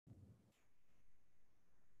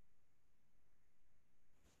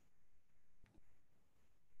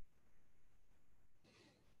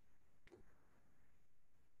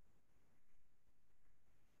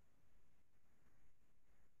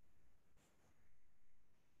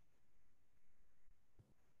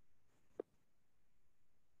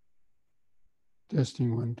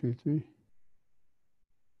Testing 1, 2, 3.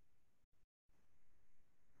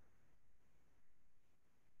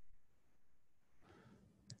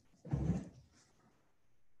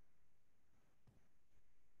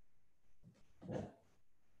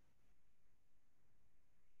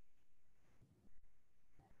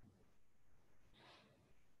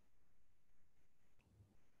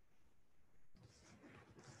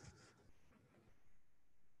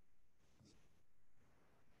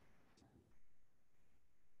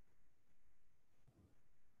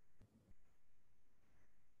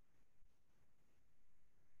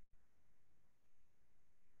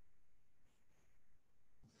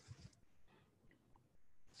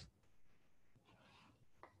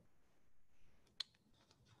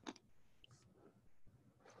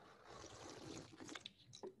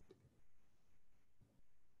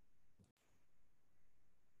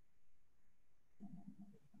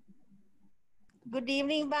 Good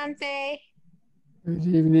evening, Bhante. Good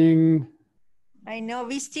evening. I know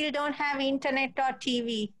we still don't have internet or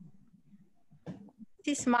TV.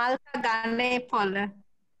 This is Malka Ganepola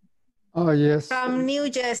Oh, yes. from New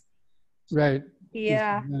Jersey. Right.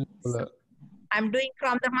 Yeah. So I'm doing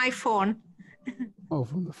from my phone. Oh,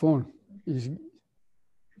 from the phone.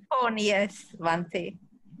 Phone, yes, Bhante.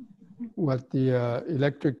 What, the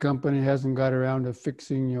electric company hasn't got around to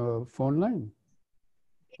fixing your phone line?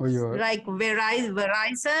 Or your... Like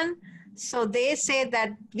Verizon. So they say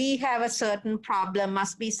that we have a certain problem,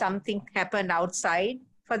 must be something happened outside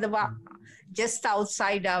for the just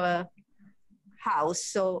outside our house.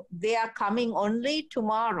 So they are coming only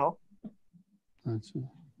tomorrow. That's it.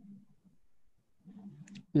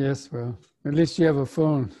 Yes, well, at least you have a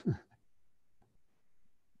phone.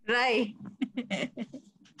 Right.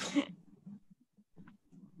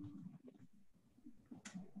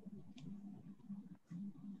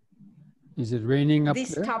 Is it raining up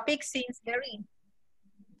this there? Topic seems very...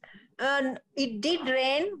 it did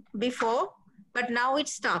rain before, but now it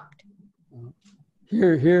stopped.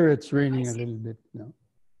 Here it's raining a little bit now.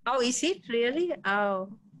 Oh, is it really?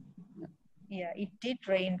 Oh, yeah, it did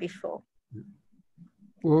rain before.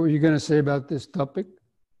 What were you going to say about this topic?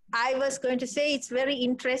 I was going to say it's very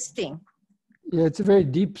interesting. Yeah, it's a very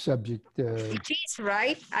deep subject. It is,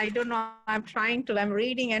 right? I don't know. I'm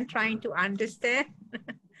reading and trying to understand.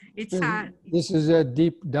 It's hard. This is a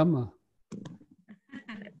deep Dhamma.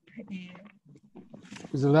 Yeah.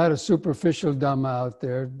 There's a lot of superficial Dhamma out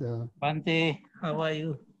there. Bhante, how are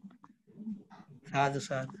you? Sadhu,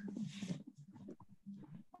 sadhu.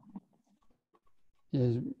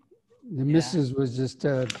 Yes, the missus was just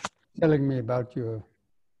telling me about your...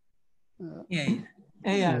 Right.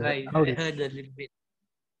 I heard a little bit.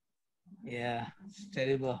 Yeah, it's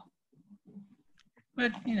terrible.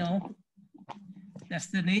 But, that's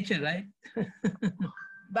the nature, right?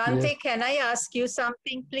 Bhante, Yes. Can I ask you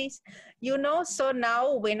something, please? So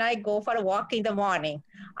now when I go for a walk in the morning,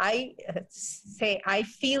 I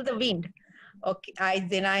feel the wind. Okay,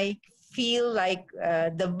 then I feel like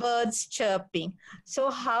the birds chirping. So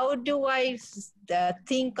how do I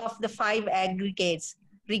think of the 5 aggregates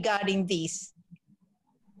regarding these?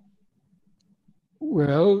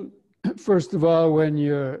 Well, first of all, when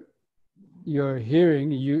you're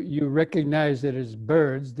hearing, you recognize that it's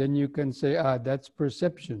birds, then you can say, that's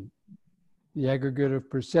perception, the aggregate of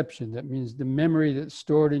perception. That means the memory that's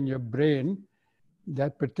stored in your brain,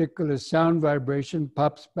 that particular sound vibration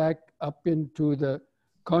pops back up into the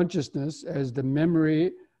consciousness as the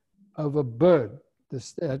memory of a bird.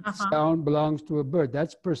 That sound belongs to a bird.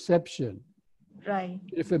 That's perception. Right.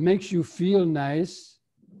 If it makes you feel nice,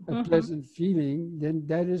 a pleasant feeling, then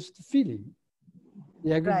that is the feeling.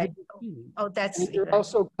 The aggregate of feeling. Oh, that's... And you're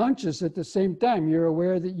also conscious at the same time. You're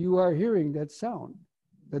aware that you are hearing that sound.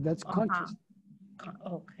 That's conscious.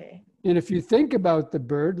 Okay. And if you think about the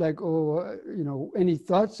bird, like, any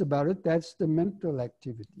thoughts about it, that's the mental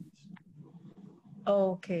activities.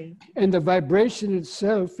 Okay. And the vibration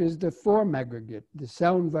itself is the form aggregate. The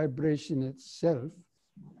sound vibration itself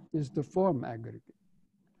is the form aggregate.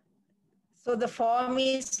 So the form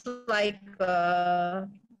is like the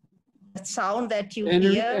sound that you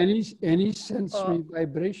hear? Any sensory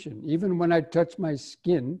vibration. Even when I touch my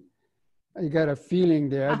skin, I got a feeling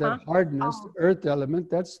there, that hardness, the earth element,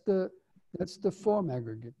 that's the form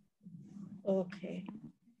aggregate. Okay.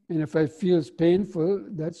 And if it feels painful,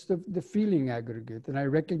 that's the feeling aggregate. And I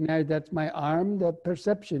recognize that's my arm, the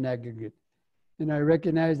perception aggregate. And I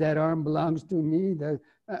recognize that arm belongs to me, the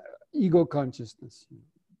ego consciousness.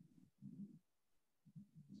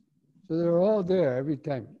 So they're all there every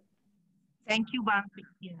time. Thank you, Bhante.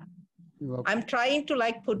 Yeah. You're welcome. I'm trying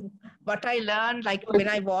to put what I learned, when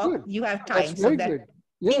I walk, you have time. That's very good.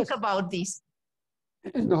 Yes. Think about this.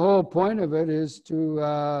 And the whole point of it is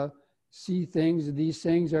to see things. These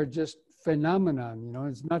things are just phenomenon. You know,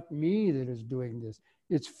 it's not me that is doing this.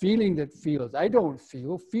 It's feeling that feels. I don't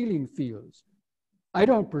feel, feeling feels. I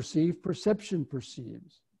don't perceive, perception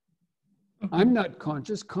perceives. I'm not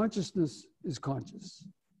conscious, consciousness is conscious.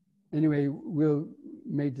 Anyway,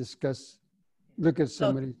 may discuss, look at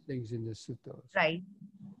some of these things in the suttas. Right.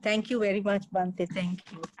 Thank you very much, Bhante. Thank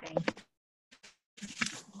you. Thank you.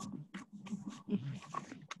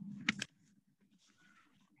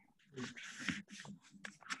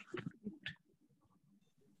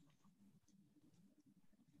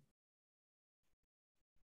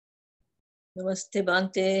 Namaste,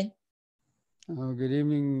 Bhante. Good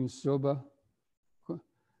evening, Shobha.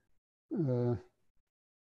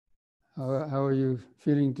 How are you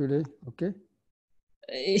feeling today? Okay?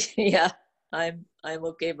 Yeah, I'm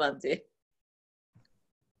okay, Bhante.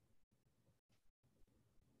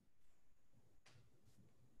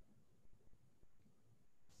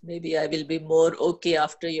 Maybe I will be more okay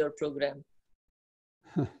after your program.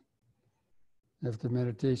 After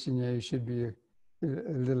meditation, yeah, you should be a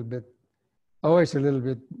little bit, always a little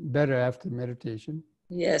bit better after meditation.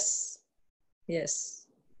 Yes, yes,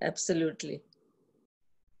 absolutely.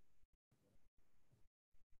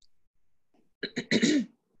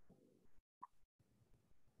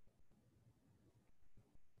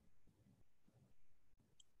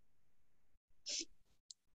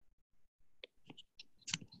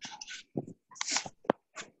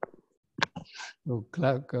 So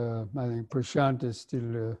Clark, I think Prashant is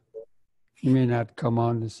still, he may not come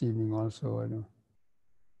on this evening also, I know.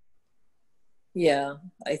 Yeah,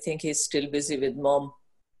 I think he's still busy with mom.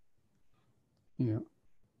 Yeah.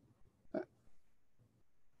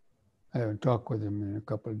 I haven't talked with him in a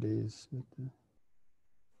couple of days. But,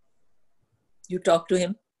 You talked to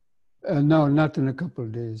him? no, not in a couple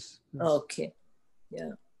of days. Okay, yeah.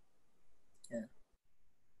 Yeah.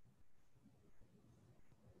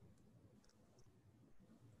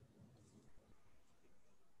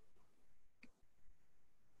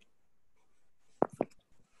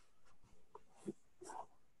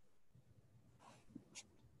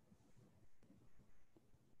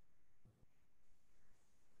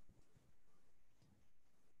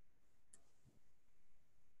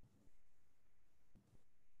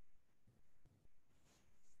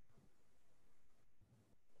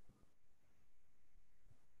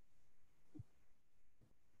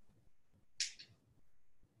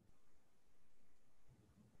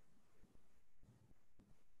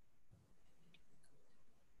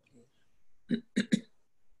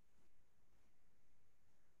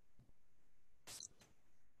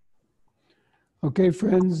 Okay,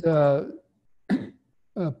 friends,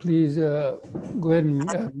 please go ahead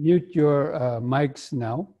and mute your mics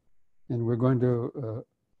now. And we're going to,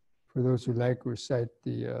 for those who like, recite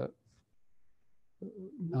the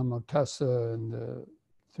Namo Tassa and the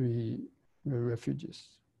three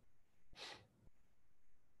refuges.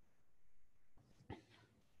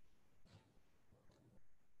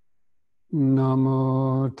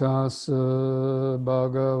 Namo Tassa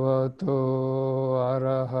Bhagavato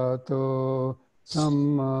Arahato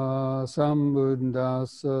Samma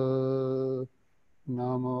Sambuddhassa.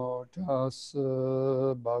 Namo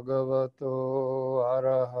Tassa Bhagavato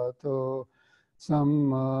Arahato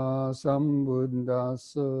Samma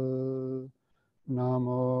Sambuddhassa.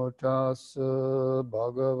 Namo Tassa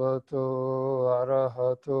Bhagavato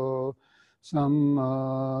Arahato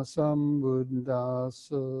Samma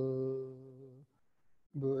Sambuddhassa.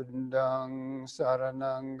 Buddhang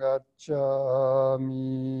Saranang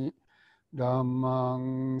Gacchami.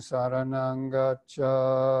 Dhammang Saranang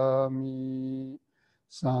Gacchami.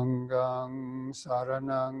 Sanghang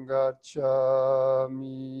Saranang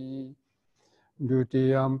Gacchami.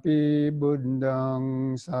 Dutiyampi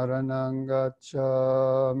Buddhang Saranang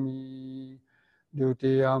Gacchami.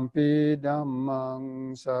 Dutiyampi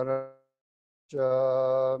Dhammang Saranang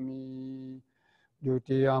Gacchami.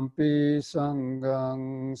 Dutiyampi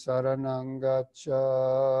Sanghang Saranang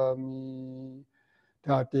Gacchami.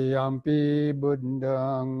 Tatiyampi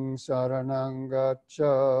Buddhang Saranang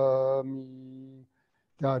Gacchami.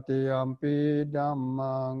 Tatiyampi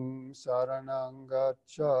Dhammang Saranang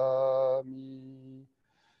Gacchami.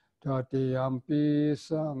 Tatiyampi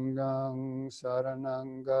Sanghang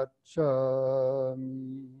Saranang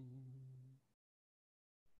Gacchami.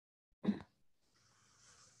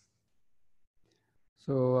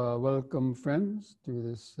 So welcome friends to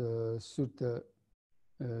this Sutta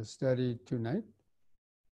study tonight.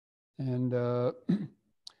 And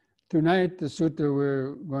tonight the sutta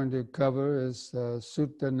we're going to cover is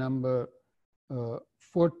Sutta number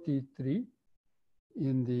 43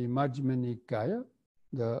 in the Majjhima Nikaya.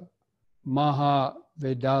 the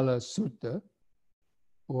Mahavedala Sutta,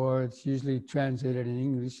 or it's usually translated in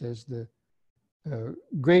English as the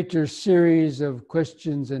greater series of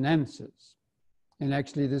questions and answers. And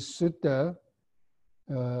actually this sutta,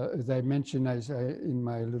 as I mentioned in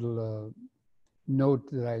my little note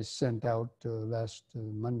that I sent out last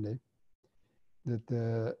Monday,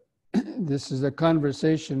 that this is a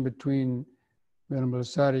conversation between Venerable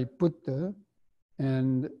Sariputta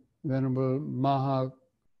and Venerable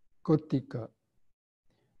Mahakotika,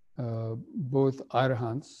 both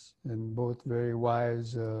arhants and both very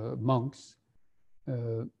wise monks.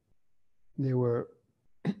 They were,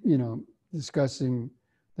 discussing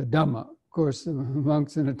the Dhamma. Of course, the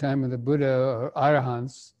monks in the time of the Buddha are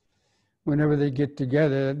arhants. Whenever they get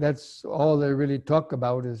together, that's all they really talk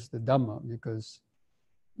about is the Dhamma, because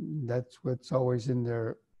that's what's always in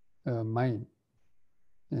their mind.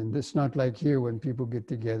 And it's not like here when people get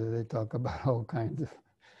together, they talk about all kinds of,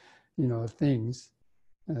 things.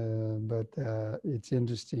 But it's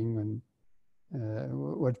interesting when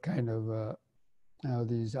what kind of how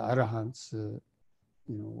these arahants,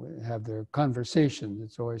 have their conversations.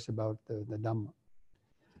 It's always about the Dhamma.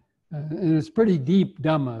 And it's pretty deep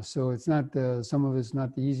Dhamma, so it's not, some of it's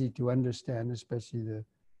not easy to understand, especially the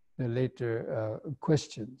later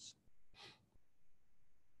questions.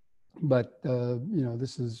 But,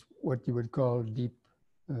 this is what you would call deep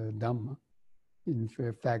Dhamma. In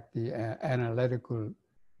fact, the analytical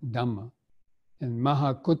Dhamma. And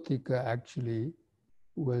Mahakotika actually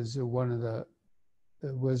was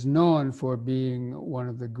was known for being one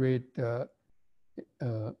of the great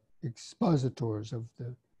expositors of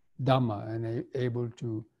the Dhamma and able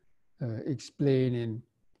to explain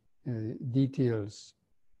in details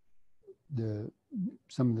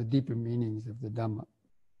some of the deeper meanings of the Dhamma.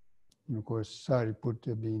 And of course,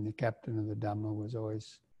 Sariputta, being the captain of the Dhamma, was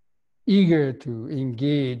always eager to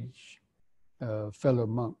engage fellow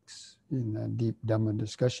monks in deep Dhamma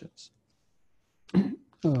discussions.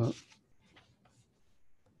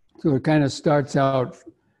 So it kind of starts out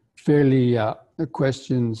fairly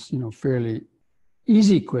questions, fairly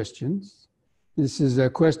easy questions. This is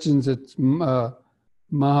questions that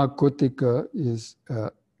Mahakotika is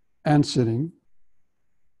answering.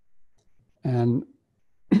 And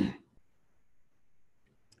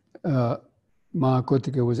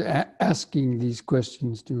Mahakotika was asking these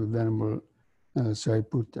questions to Venerable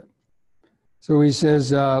Sariputta. So he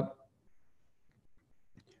says,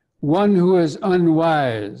 one who is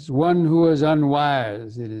unwise,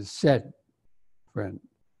 it is said, friend.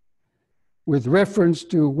 With reference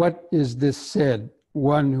to what is this said,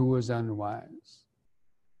 one who is unwise?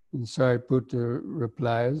 And Sariputta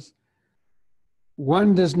replies,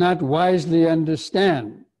 one does not wisely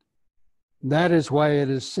understand. That is why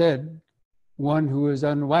it is said, one who is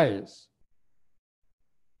unwise.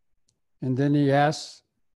 And then he asks,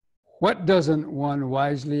 what doesn't one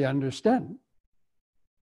wisely understand?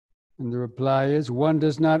 And the reply is, one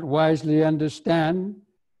does not wisely understand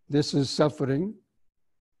this is suffering.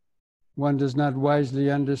 One does not wisely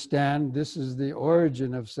understand this is the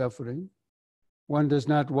origin of suffering. One does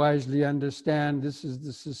not wisely understand this is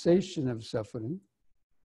the cessation of suffering.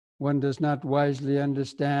 One does not wisely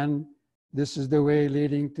understand this is the way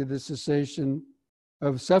leading to the cessation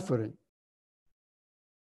of suffering.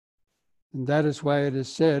 And that is why it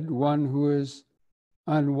is said, one who is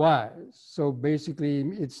unwise. So basically,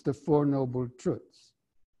 it's the Four Noble Truths.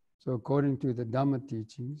 So according to the Dhamma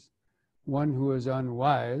teachings, one who is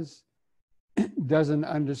unwise doesn't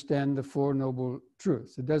understand the Four Noble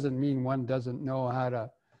Truths. It doesn't mean one doesn't know how to,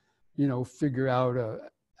 figure out a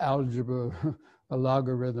algebra, a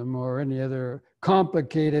logarithm, or any other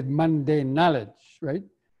complicated mundane knowledge, right?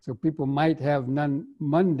 So people might have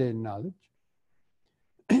non-mundane knowledge.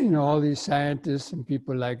 All these scientists and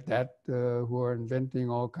people like that who are inventing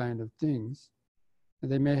all kinds of things,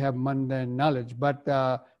 they may have mundane knowledge, but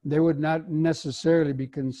they would not necessarily be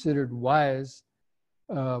considered wise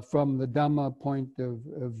from the Dhamma point of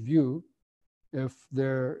view if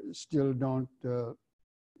they still don't,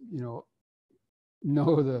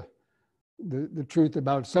 know the truth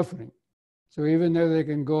about suffering. So even though they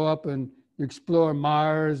can go up and explore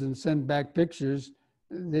Mars and send back pictures,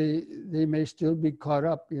 they may still be caught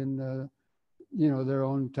up in their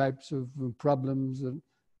own types of problems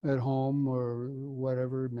at home or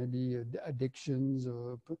whatever, maybe addictions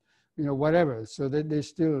or whatever. So that they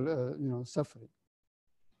still suffering.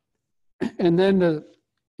 And then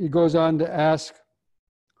he goes on to ask.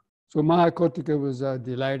 So Mahakotika was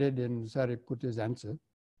delighted in Sariputta's answer,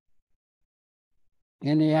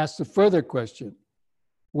 and he asked a further question: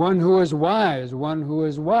 one who is wise,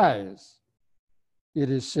 it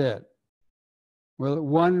is said. Well,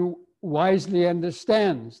 one wisely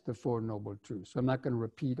understands the Four Noble Truths. So I'm not going to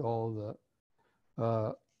repeat all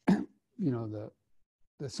the,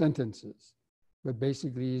 the sentences, but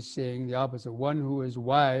basically he's saying the opposite. One who is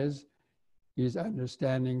wise is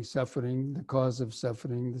understanding suffering, the cause of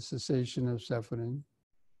suffering, the cessation of suffering,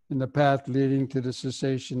 and the path leading to the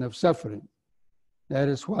cessation of suffering. That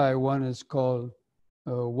is why one is called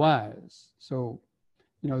wise. So,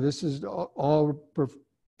 this is all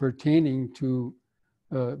pertaining to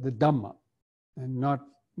the Dhamma and not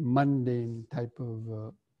mundane type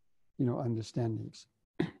of, understandings.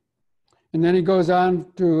 And then he goes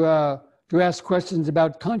on to ask questions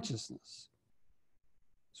about consciousness.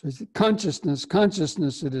 So he said,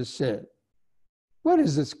 consciousness, it is said. What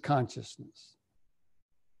is this consciousness?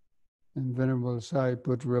 And Venerable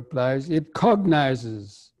Sariputta replies, it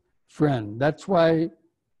cognizes, friend. That's why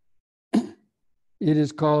it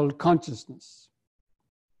is called consciousness.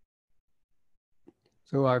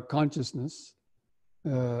 So our consciousness,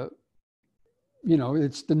 it's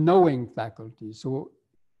the knowing faculty. So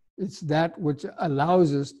it's that which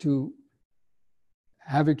allows us to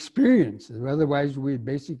have experiences. Otherwise, we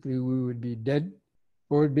would be dead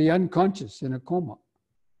or would be unconscious in a coma.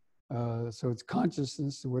 So it's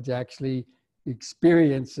consciousness which actually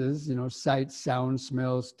experiences, sight, sound,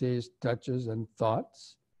 smells, taste, touches, and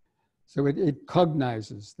thoughts. So it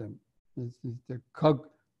cognizes them. It's the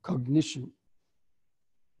cognition.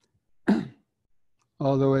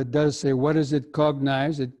 Although it does say, what does it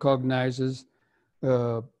cognize? It cognizes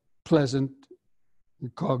pleasant,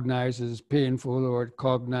 it cognizes painful, or it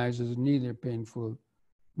cognizes neither painful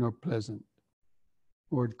nor pleasant.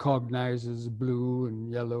 Or it cognizes blue and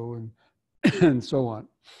yellow and, and so on.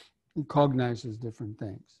 It cognizes different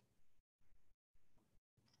things.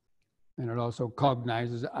 And it also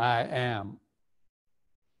cognizes I am.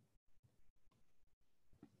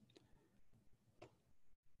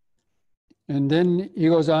 And then he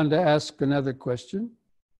goes on to ask another question.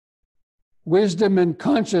 Wisdom and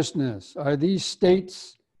consciousness, are these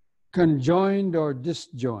states conjoined or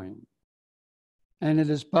disjoined? And is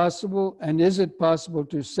it possible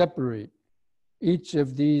to separate each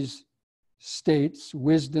of these states,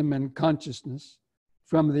 wisdom and consciousness,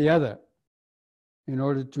 from the other in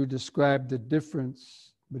order to describe the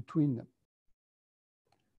difference between them?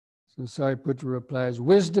 So Sariputta replies,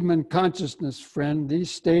 wisdom and consciousness, friend, these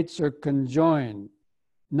states are conjoined,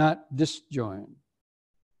 not disjoined.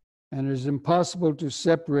 And it is impossible to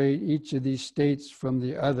separate each of these states from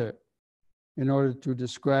the other in order to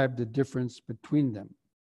describe the difference between them.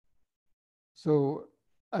 So,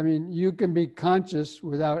 you can be conscious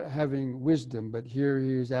without having wisdom, but here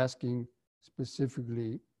he is asking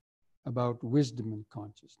specifically about wisdom and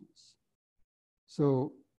consciousness.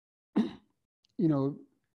 So,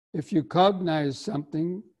 if you cognize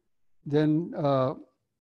something, then, I'll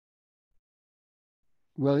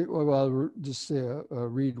just say,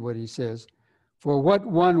 read what he says. For what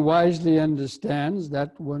one wisely understands,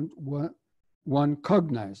 that one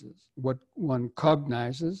cognizes. What one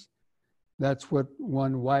cognizes, that's what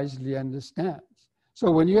one wisely understands.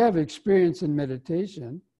 So when you have experience in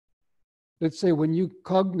meditation, let's say when you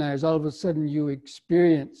cognize, all of a sudden you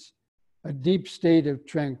experience a deep state of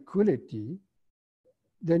tranquility,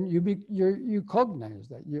 then you cognize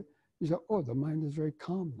that. You say, oh, the mind is very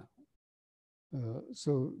calm now.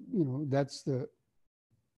 So that's the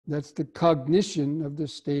cognition of the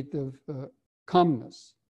state of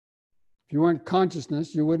calmness. If you weren't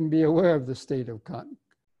consciousness, you wouldn't be aware of the state of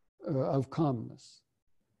calmness.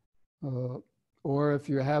 Or if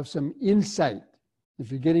you have some insight,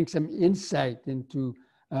 if you're getting some insight into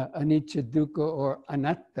anicca, dukkha, or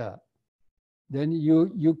anatta, then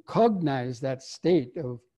you cognize that state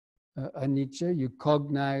of anicca, you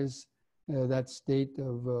cognize that state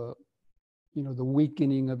of the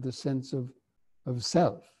weakening of the sense of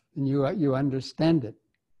self, and you understand it.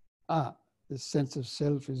 The sense of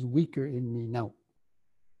self is weaker in me now.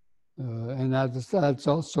 And that's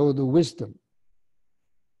also the wisdom.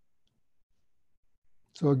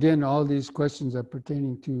 So again, all these questions are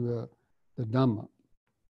pertaining to the Dhamma.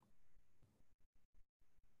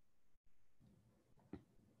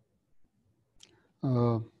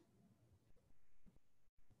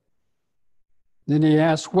 Then he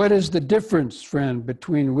asks, what is the difference, friend,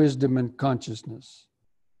 between wisdom and consciousness?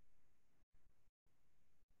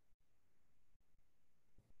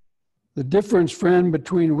 The difference, friend,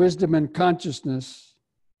 between wisdom and consciousness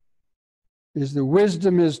is the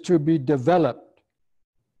wisdom is to be developed.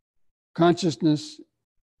 Consciousness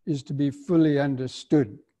is to be fully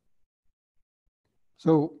understood.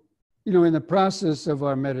 So, in the process of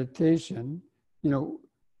our meditation,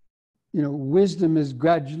 wisdom is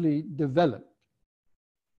gradually developed.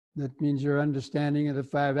 That means your understanding of the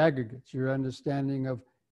five aggregates, your understanding of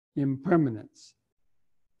impermanence.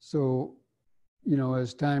 So, you know,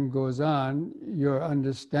 as time goes on, your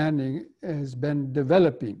understanding has been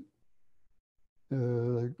developing.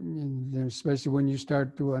 Especially when you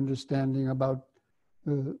start to understanding about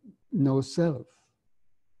no self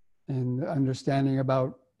and understanding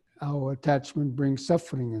about how attachment brings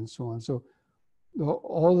suffering and so on. So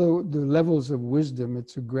all the levels of wisdom,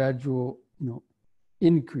 it's a gradual, you know,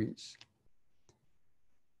 increase.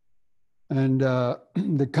 And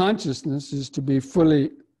the consciousness is to be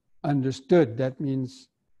fully understood. That means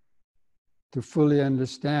to fully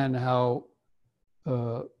understand how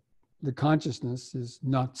the consciousness is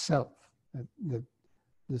not self.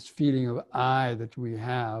 This feeling of I that we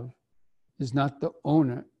have is not the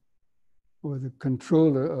owner or the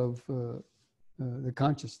controller of the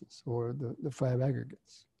consciousness or the five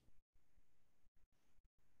aggregates.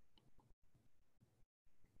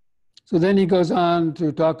 So then he goes on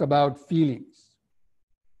to talk about feelings.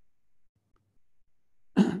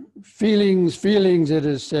 Feelings, it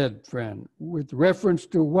is said, friend. With reference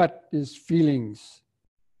to what is feelings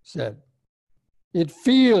said? It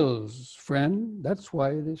feels, friend. That's why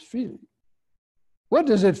it is feeling. What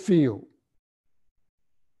does it feel?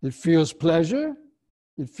 It feels pleasure,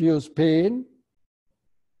 it feels pain,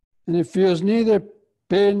 and it feels neither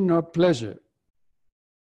pain nor pleasure.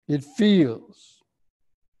 It feels.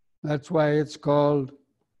 That's why it's called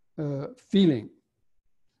feeling.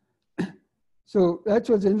 So that's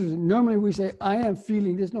what's interesting. Normally we say, I am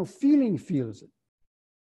feeling. There's no feeling feels it.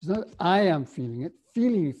 It's not I am feeling it.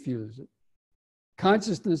 Feeling feels it.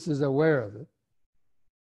 Consciousness is aware of it.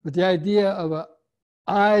 But the idea of a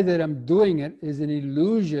I that I'm doing it is an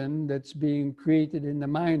illusion that's being created in the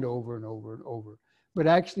mind over and over and over. But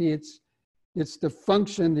actually it's the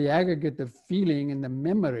function, the aggregate of feeling and the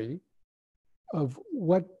memory of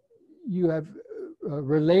what you have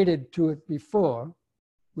related to it before.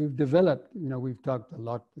 We've developed, you know, we've talked a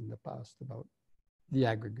lot in the past about the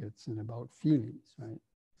aggregates and about feelings, right?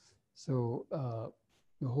 So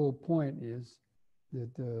the whole point is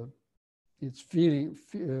that it's feeling.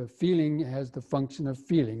 Feeling has the function of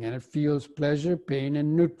feeling, and it feels pleasure, pain,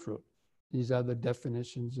 and neutral. These are the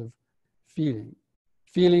definitions of feeling.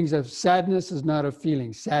 Feelings of sadness is not a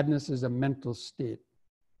feeling. Sadness is a mental state.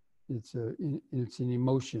 It's an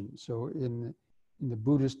emotion. So in the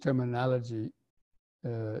Buddhist terminology,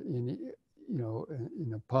 in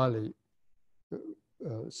the Pali,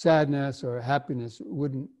 sadness or happiness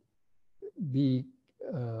wouldn't be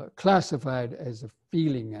classified as a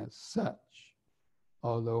feeling as such,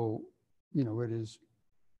 although, you know, it is,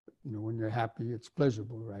 you know, when you're happy, it's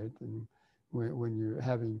pleasurable, right? And when you're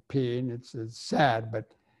having pain, it's sad, but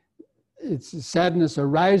sadness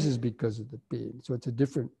arises because of the pain. So it's a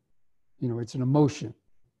different, you know, it's an emotion.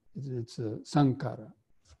 It's a sankhara.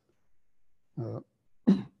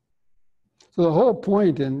 So the whole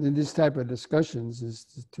point in this type of discussions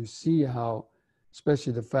is to see how,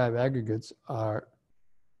 especially the five aggregates, are,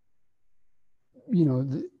 you know,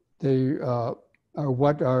 they are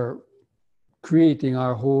what are creating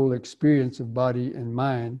our whole experience of body and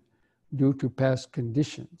mind due to past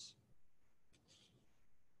conditions.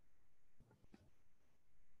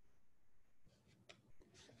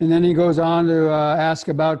 And then he goes on to ask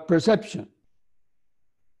about perception.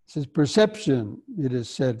 He says, perception, it is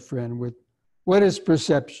said, friend, with what is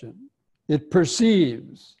perception? It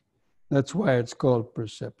perceives. That's why it's called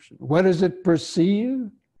perception. What does it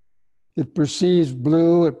perceive? It perceives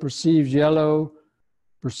blue, it perceives yellow,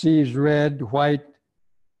 perceives red, white,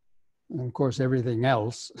 and of course everything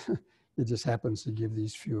else. It just happens to give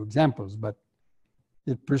these few examples, but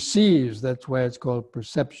it perceives, that's why it's called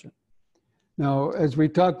perception. Now, as we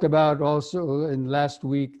talked about also in last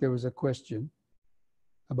week, there was a question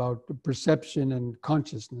about perception and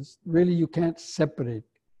consciousness. Really, you can't separate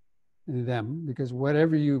them because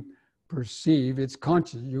whatever you perceive, it's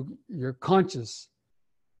conscious. You're conscious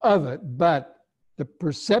of it, but the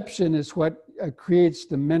perception is what creates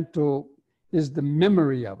the mental, is the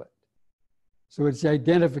memory of it. So it's the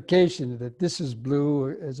identification that this is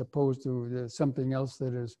blue as opposed to something else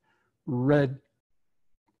that is red,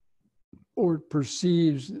 or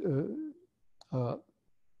perceives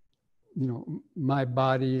you know, my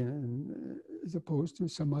body and as opposed to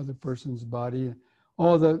some other person's body.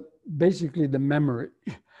 All basically the memory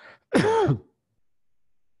and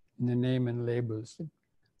the name and labels that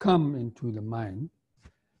come into the mind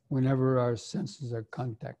whenever our senses are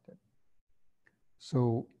contacted.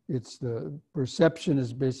 So it's the perception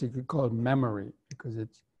is basically called memory because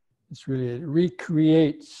it's really, it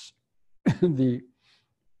recreates the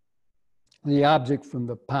object from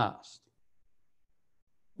the past.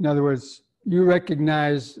 In other words, you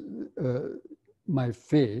recognize my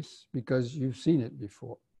face because you've seen it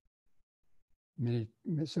before.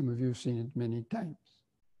 Some of you have seen it many times.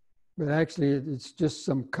 But actually, it's just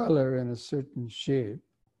some color in a certain shape.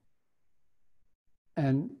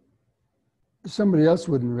 And somebody else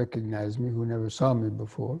wouldn't recognize me who never saw me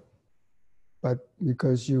before. But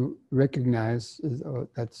because you recognize, oh,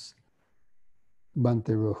 that's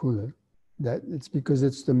Bhante Rahula, that it's because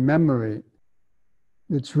it's the memory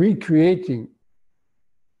that's recreating,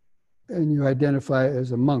 and you identify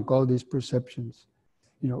as a monk, all these perceptions,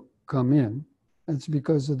 come in. It's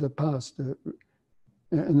because of the past.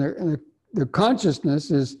 And the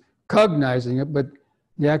consciousness is cognizing it, but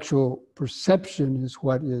the actual perception is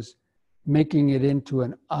what is making it into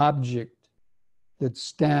an object that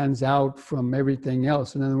stands out from everything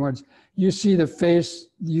else. In other words, you see the face,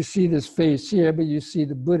 you see this face here, but you see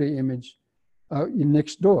the Buddha image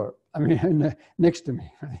next door. I mean, next to me,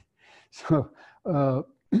 right? So,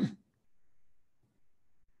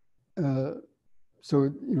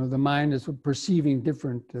 the mind is perceiving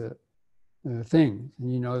different things.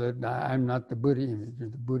 And you know that I'm not the Buddha image, or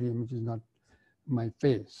the Buddha image is not my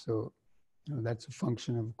face. So, that's a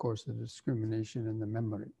function, of course, of discrimination and the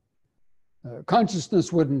memory.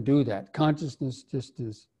 Consciousness wouldn't do that. Consciousness just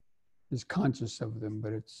is conscious of them,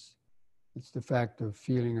 but it's the fact of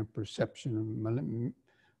feeling and perception and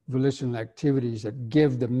volitional activities that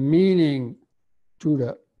give the meaning to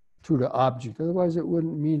the object. Otherwise, it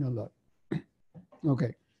wouldn't mean a lot.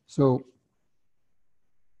 Okay, so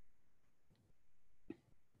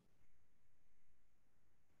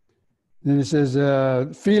then it says,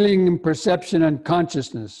 feeling and perception and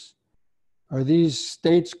consciousness. Are these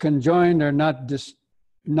states conjoined or not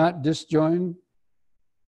disjoined?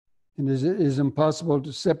 And it is impossible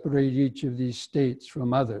to separate each of these states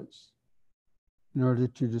from others in order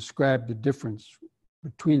to describe the difference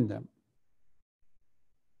between them.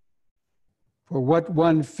 For what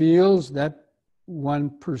one feels, that one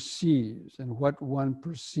perceives, and what one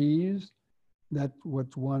perceives, that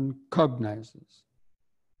what one cognizes.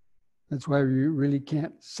 That's why we really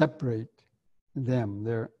can't separate them.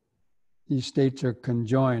 These states are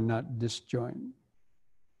conjoined, not disjoined.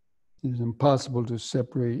 It is impossible to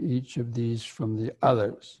separate each of these from the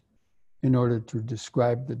others in order to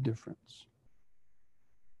describe the difference.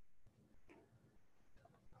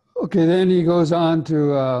 Okay, then he goes on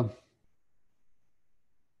to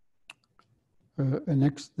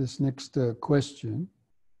this next question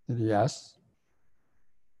that he asks.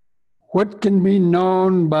 What can be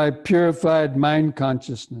known by purified mind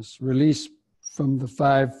consciousness, released from the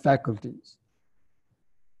 5 faculties?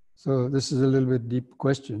 So this is a little bit deep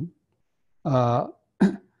question. The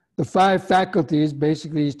 5 faculties,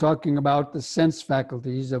 basically he's talking about the sense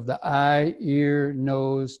faculties of the eye, ear,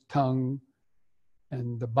 nose, tongue,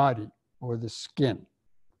 and the body or the skin.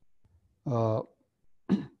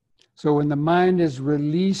 So when the mind is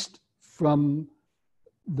released from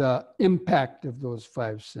the impact of those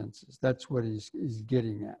 5 senses, that's what he's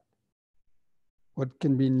getting at. What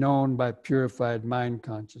can be known by purified mind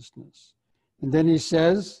consciousness? And then he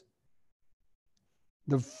says,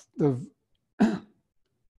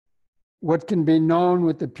 what can be known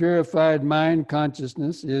with the purified mind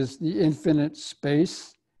consciousness is the infinite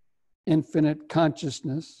space, infinite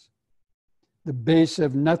consciousness, the base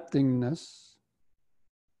of nothingness.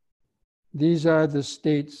 These are the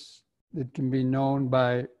states that can be known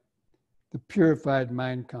by the purified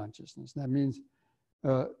mind consciousness. That means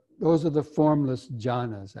those are the formless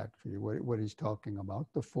jhanas, actually, what he's talking about,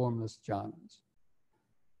 the formless jhanas.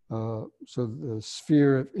 So the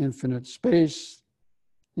sphere of infinite space,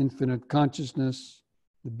 infinite consciousness,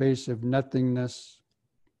 the base of nothingness,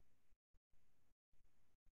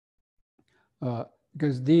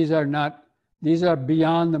 because these are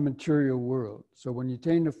beyond the material world. So when you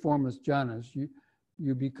attain the formless jhanas,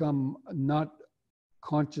 you become not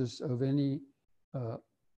conscious of any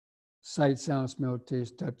sight, sound, smell,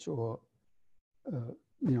 taste, touch, or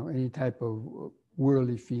any type of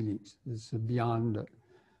worldly feelings. It's beyond.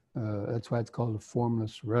 That's why it's called the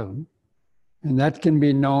formless realm, and that can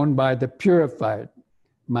be known by the purified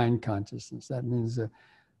mind consciousness. That means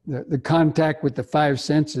the contact with the 5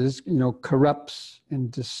 senses, corrupts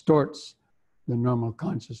and distorts the normal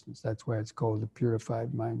consciousness. That's why it's called the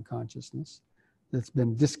purified mind consciousness. That's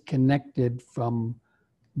been disconnected from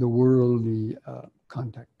the worldly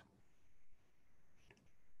contact.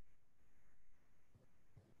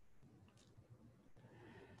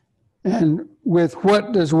 And with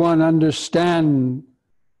what does one understand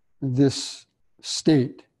this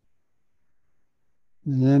state?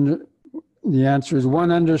 And then the answer is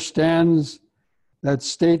one understands that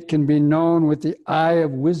state can be known with the eye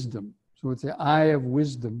of wisdom. So with the eye of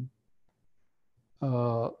wisdom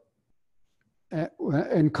and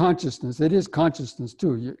consciousness. It is consciousness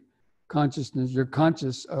too. You're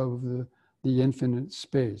conscious of the infinite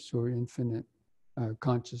space or infinite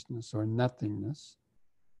consciousness or nothingness.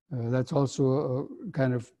 That's also a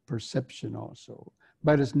kind of perception also.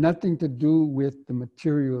 But it's nothing to do with the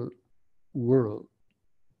material world.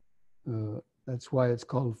 That's why it's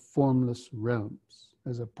called formless realms,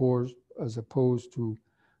 as opposed to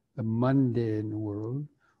the mundane world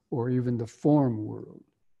or even the form world.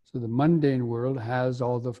 So the mundane world has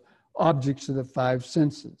all the objects of the five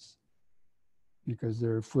senses because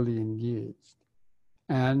they're fully engaged.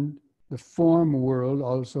 And the form world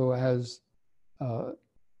also has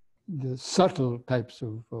the subtle types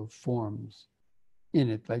of forms in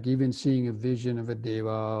it, like even seeing a vision of a deva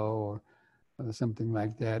or something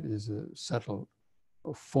like that is a subtle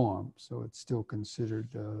form. So it's still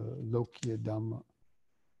considered Lokya Dhamma.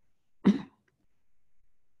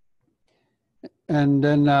 And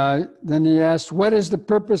then he asked, what is the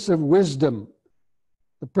purpose of wisdom?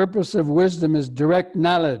 The purpose of wisdom is direct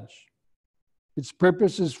knowledge. Its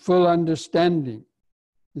purpose is full understanding.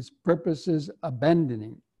 Its purpose is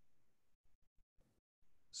abandoning.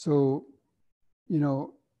 So,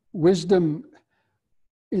 wisdom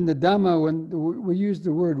in the Dhamma, when we use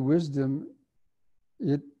the word wisdom,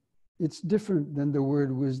 it's different than the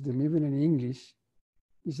word wisdom. Even in English,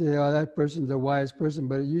 you say, oh, that person's a wise person,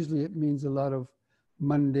 but usually it means a lot of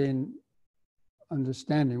mundane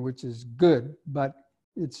understanding, which is good, but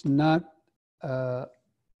it's not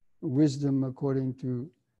wisdom according to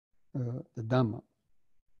the Dhamma.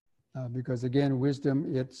 Because again,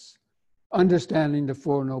 wisdom, it's understanding the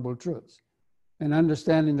Four Noble Truths. And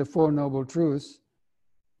understanding the Four Noble Truths,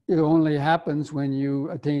 it only happens when you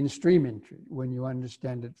attain stream entry, when you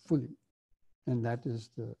understand it fully. And that is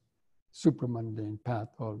the supramundane path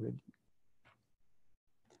already.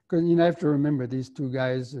 Because you have to remember, these two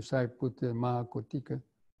guys, Sariputta and Mahakotika,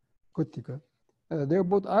 they're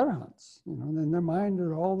both arahants, and their mind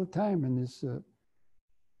are all the time in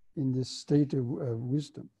this state of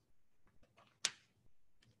wisdom.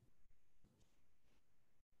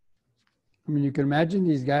 I mean, you can imagine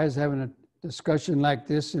these guys having a discussion like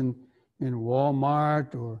this in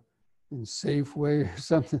Walmart or in Safeway or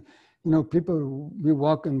something. People will be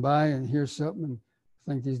walking by and hear something and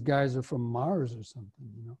think these guys are from Mars or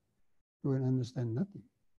something, They wouldn't understand nothing.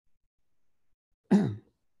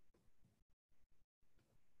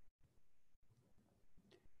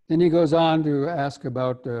 Then he goes on to ask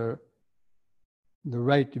about the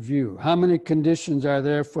right view. How many conditions are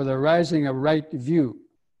there for the arising of right view?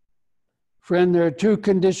 Friend, there are two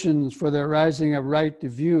conditions for the arising of right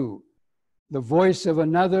view: the voice of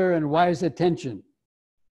another and wise attention.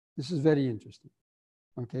 This is very interesting,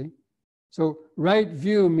 okay? So right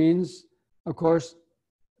view means, of course,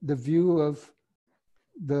 the view of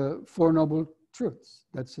the Four Noble Truths.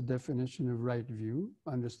 That's the definition of right view: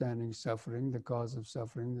 understanding suffering, the cause of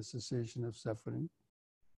suffering, the cessation of suffering,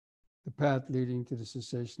 the path leading to the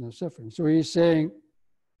cessation of suffering. So he's saying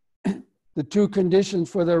the two conditions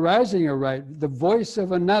for the arising of right, the voice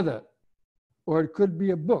of another, or it could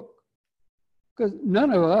be a book. Because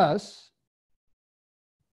none of us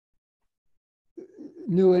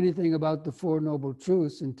knew anything about the Four Noble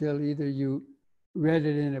Truths until either you read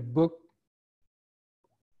it in a book,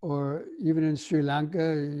 or even in Sri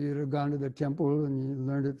Lanka, you'd have gone to the temple and you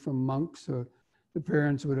learned it from monks, or the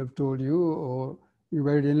parents would have told you, or you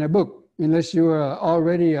read it in a book. Unless you were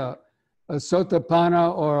already a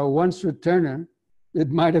Sotapanna or a once returner,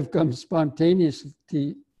 it might have come spontaneously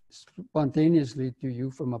to you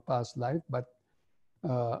from a past life, but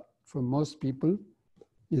for most people,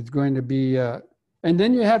 it's going to be, and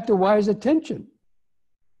then you have to wise attention,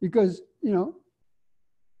 because,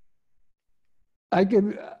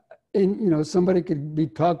 somebody could be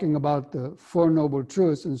talking about the Four Noble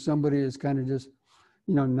Truths and somebody is kind of just,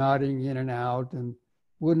 nodding in and out and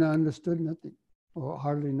wouldn't have understood nothing or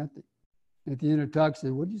hardly nothing. At the end of the talk, say,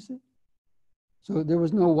 what did you say? So there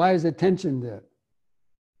was no wise attention there.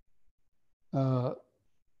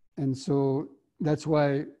 And so that's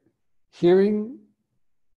why hearing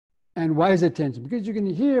and wise attention, because you can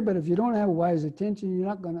hear, but if you don't have wise attention, you're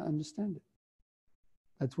not going to understand it.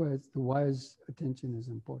 That's why the wise attention is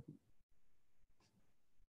important.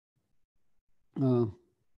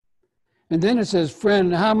 And then it says,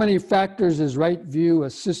 friend, how many factors is right view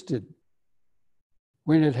assisted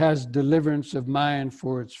when it has deliverance of mind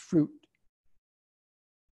for its fruit?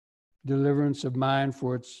 Deliverance of mind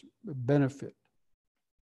for its benefit.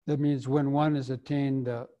 That means when one has attained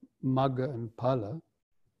Magga and Phala,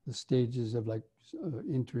 the stages of like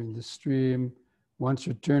entering the stream, once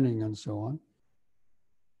returning, and so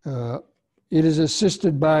on. It is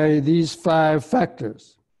assisted by these 5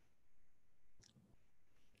 factors.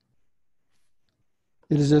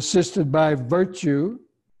 It is assisted by virtue,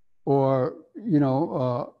 or,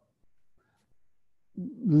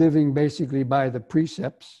 living basically by the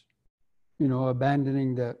precepts,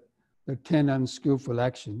 abandoning the 10 unskillful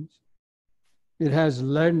actions. It has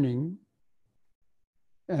learning,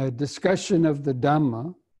 discussion of the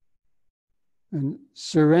Dhamma, and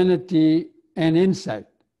serenity and insight.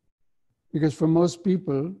 Because for most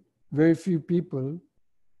people, very few people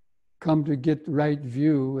come to get right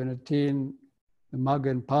view and attain the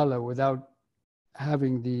Magga and Phala without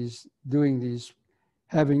having these,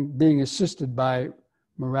 being assisted by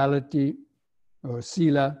morality or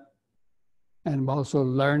sila, and also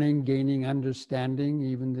learning, gaining understanding,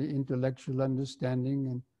 even the intellectual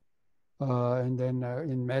understanding, and then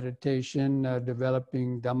in meditation,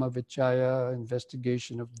 developing Dhamma Vichaya,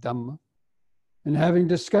 investigation of Dhamma, and having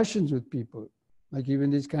discussions with people, like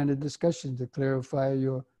even these kind of discussions to clarify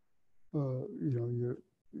your,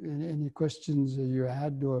 any questions that you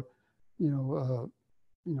had, or,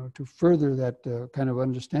 to further that kind of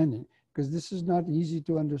understanding, because this is not easy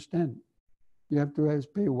to understand. You have to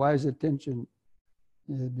pay wise attention,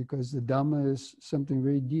 because the Dhamma is something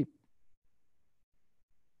very deep.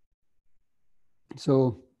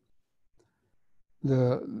 So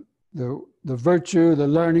the virtue, the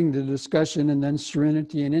learning, the discussion, and then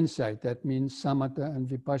serenity and insight. That means samatha and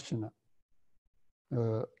vipassana.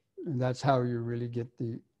 And that's how you really get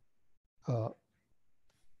the,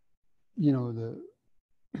 the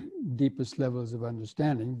deepest levels of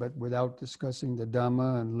understanding. But without discussing the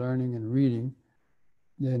Dhamma and learning and reading,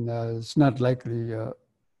 then it's not likely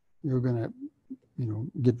you're going to,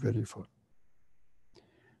 get ready for it.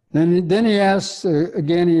 Then he asks,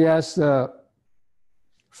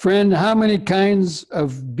 friend, how many kinds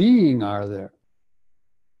of being are there?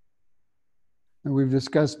 And we've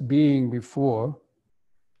discussed being before,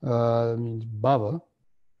 that means bhava.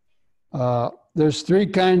 There's 3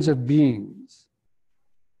 kinds of beings: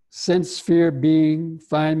 sense sphere being,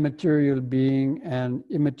 fine material being, and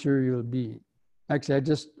immaterial being. Actually, I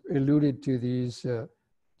just alluded to these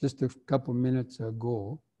just a couple minutes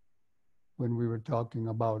ago when we were talking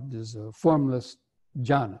about this formless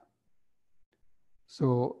jhana.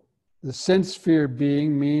 So the sense sphere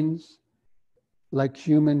being means like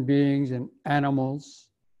human beings and animals,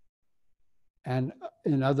 and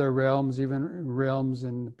in other realms, even realms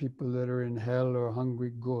and people that are in hell or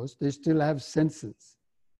hungry ghosts, they still have senses.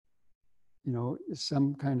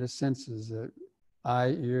 Some kind of senses,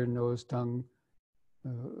 eye, ear, nose, tongue,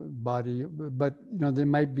 body, but they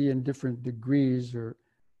might be in different degrees, or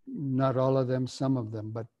not all of them, some of them,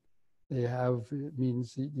 but they have, it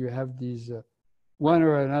means you have these one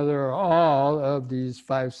or another or all of these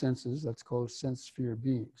 5 senses. That's called sense sphere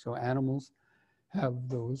being. So animals have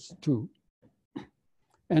those too.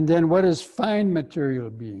 And then what is fine material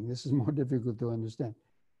being? This is more difficult to understand.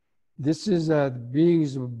 This is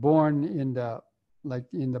beings born in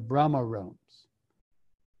the Brahma realms.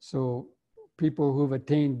 So people who've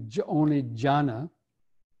attained only jhana,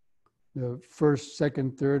 the 1st,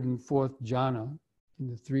 2nd, 3rd, and 4th jhana, in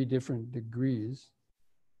the 3 different degrees,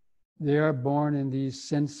 they are born in these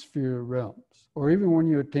sense sphere realms. Or even when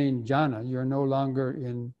you attain jhana, you're no longer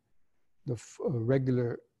in the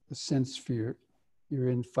regular sense sphere, you're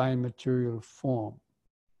in fine material form.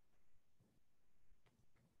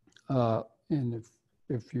 And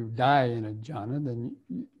if you die in a jhana, then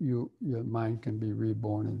your mind can be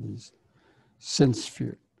reborn in these sense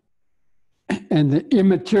sphere. And the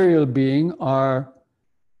immaterial being are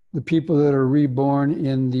the people that are reborn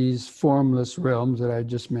in these formless realms that I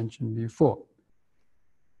just mentioned before.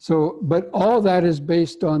 So, but all that is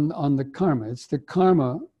based on the karma. It's the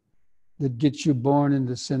karma that gets you born in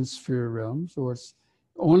the sense sphere realms, or it's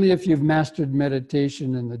only if you've mastered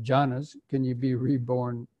meditation in the jhanas can you be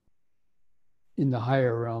reborn in the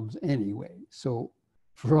higher realms anyway. So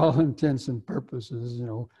for all intents and purposes,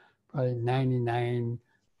 probably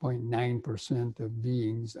 99.9% of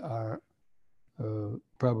beings are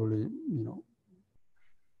probably,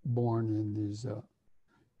 born in these,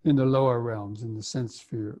 in the lower realms, in the sense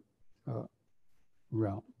sphere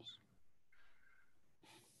realms.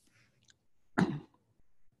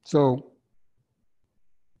 So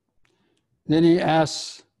then he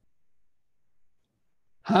asks,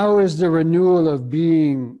 how is the renewal of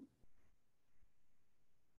being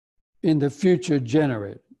in the future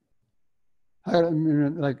generated?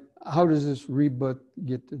 How does this rebirth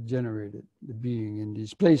get generated, the being in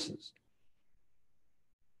these places?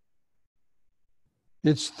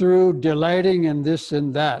 It's through delighting in this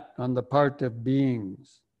and that on the part of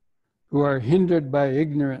beings who are hindered by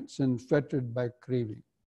ignorance and fettered by craving.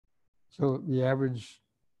 So the average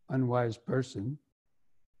unwise person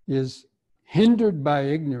is hindered by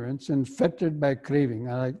ignorance and fettered by craving.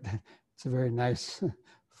 I like that. It's a very nice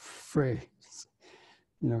phrase.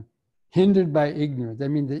 You know, hindered by ignorance. I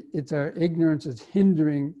mean, it's our ignorance that's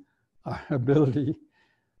hindering our ability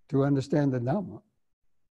to understand the Dhamma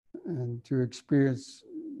and to experience,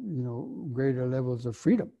 you know, greater levels of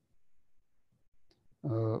freedom.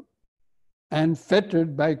 And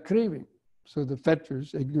fettered by craving. So the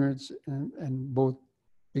fetters, ignorance and both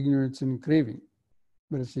ignorance and craving.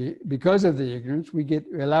 But see, because of the ignorance, we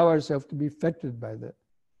allow ourselves to be fettered by that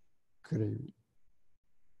craving.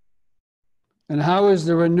 And how is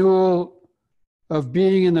the renewal of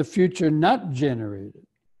being in the future not generated?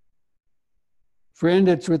 Friend,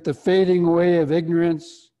 it's with the fading away of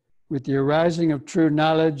ignorance, with the arising of true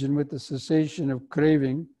knowledge, and with the cessation of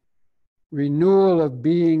craving, renewal of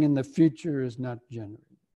being in the future is not generated.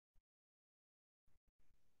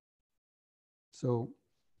 So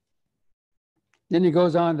then he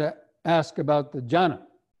goes on to ask about the jhana.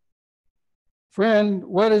 Friend,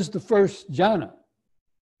 what is the first jhana?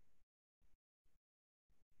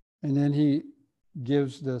 And then he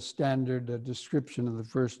gives the standard description of the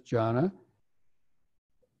first jhana.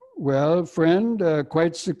 Well, friend,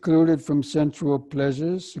 quite secluded from sensual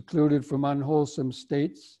pleasures, secluded from unwholesome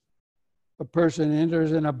states, a person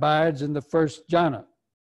enters and abides in the first jhana,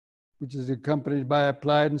 which is accompanied by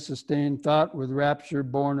applied and sustained thought with rapture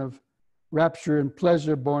and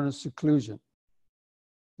pleasure born of seclusion.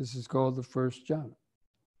 This is called the first jhana.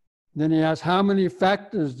 Then he asks, how many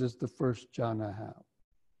factors does the first jhana have?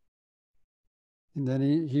 And then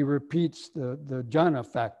he repeats the jhana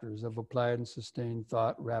factors of applied and sustained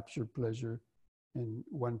thought, rapture, pleasure, and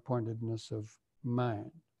one-pointedness of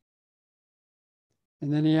mind.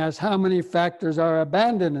 And then he asks, how many factors are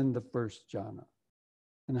abandoned in the first jhana?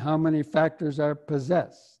 And how many factors are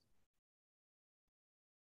possessed?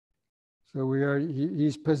 So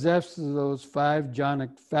he's possessed of those 5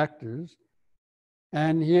 jhanic factors,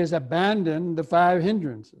 and he has abandoned the 5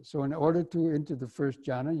 hindrances. So in order to enter the first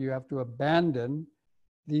jhana, you have to abandon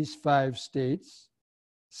these 5 states: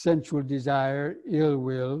 sensual desire, ill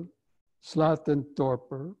will, sloth and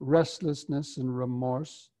torpor, restlessness and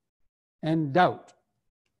remorse, and doubt.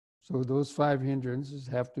 So those 5 hindrances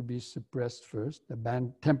have to be suppressed first,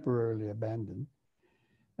 temporarily abandoned.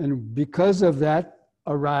 And because of that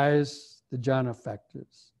arise the jhana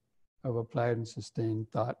factors of applied and sustained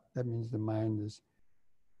thought. That means the mind is,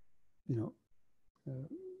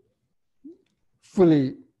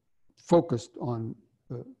 fully focused on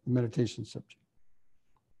the meditation subject.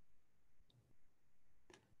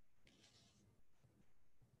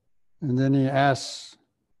 And then he asks,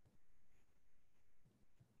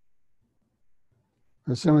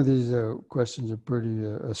 some of these questions are pretty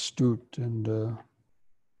astute, and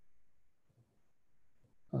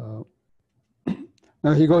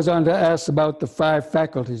now he goes on to ask about the 5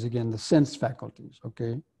 faculties again, the sense faculties,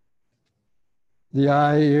 okay? The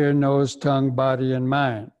eye, ear, nose, tongue, body, and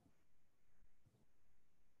mind.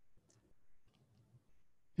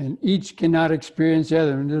 And each cannot experience the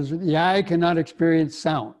other. The eye cannot experience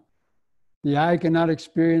sound. The eye cannot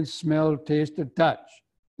experience smell, taste, or touch.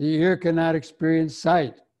 The ear cannot experience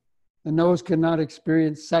sight. The nose cannot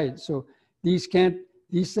experience sight. So these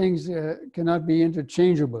things cannot be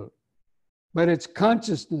interchangeable. But it's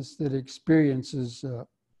consciousness that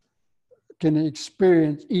can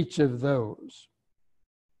experience each of those.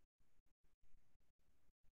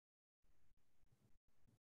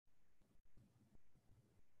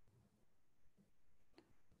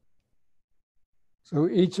 So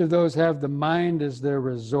each of those have the mind as their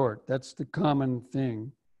resort. That's the common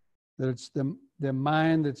thing. That it's the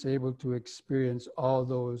mind that's able to experience all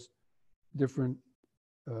those different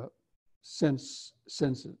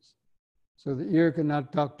senses. So the ear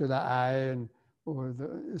cannot talk to the eye, or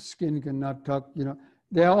the skin cannot talk,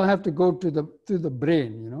 They all have to go to the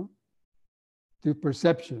brain, to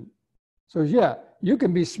perception. So yeah, you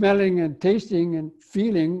can be smelling and tasting and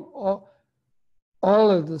feeling all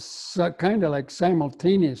of this kind of like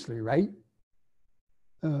simultaneously, right?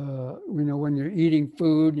 When you're eating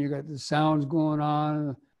food, you got the sounds going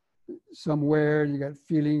on somewhere, you got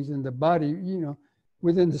feelings in the body,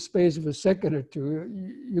 within the space of a second or two,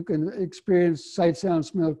 you can experience sight, sound,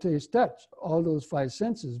 smell, taste, touch, all those 5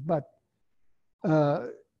 senses, but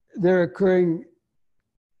they're occurring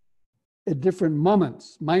at different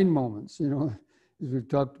moments, mind moments, as we've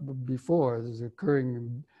talked before. There's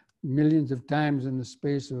occurring millions of times in the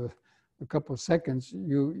space of a couple of seconds,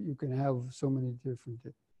 you can have so many different,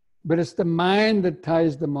 but it's the mind that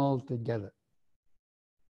ties them all together.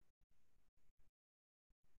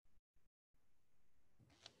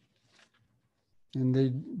 And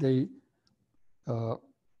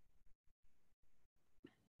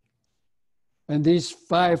and these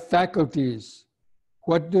 5 faculties,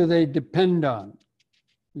 what do they depend on?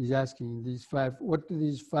 He's asking these 5, what do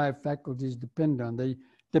these 5 faculties depend on? They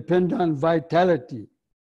depend on vitality.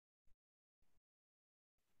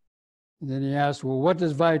 And then he asks, well, what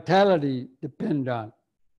does vitality depend on?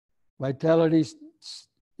 Vitality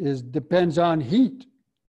depends on heat.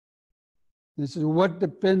 This is what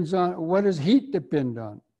does heat depend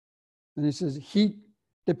on? And he says, heat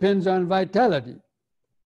depends on vitality.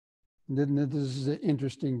 And then this is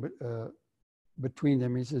interesting between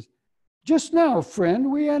them. He says, just now,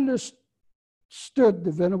 friend, we understood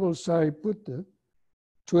the Venerable Sariputta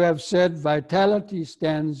to have said vitality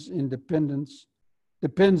stands in dependence,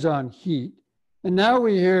 depends on heat. And now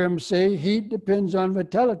we hear him say heat depends on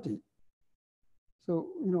vitality. So,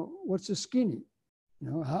 what's the skinny?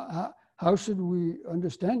 How should we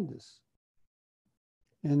understand this?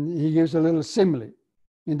 And he gives a little simile.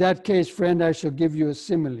 In that case, friend, I shall give you a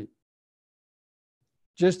simile.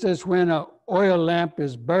 Just as when an oil lamp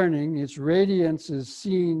is burning, its radiance is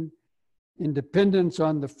seen in dependence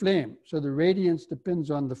on the flame. So the radiance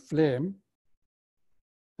depends on the flame,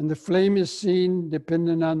 and the flame is seen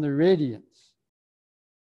dependent on the radiance.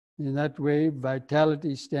 In that way,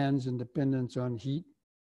 vitality stands in dependence on heat,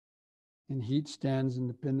 and heat stands in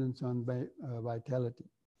dependence on vitality.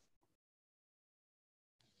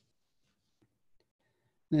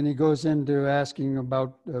 Then he goes into asking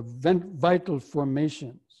about vital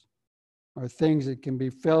formations, or things that can be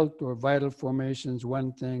felt, or vital formations,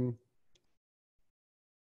 one thing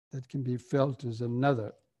that can be felt is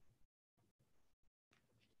another.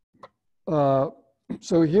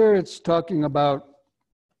 So here it's talking about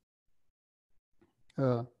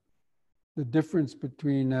the difference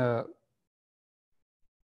between the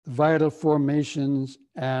vital formations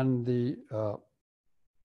and the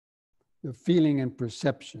feeling and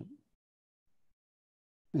perception.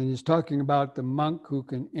 And he's talking about the monk who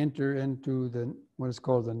can enter into what is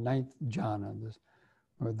called the 9th jhana,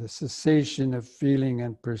 or the cessation of feeling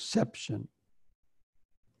and perception.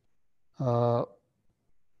 And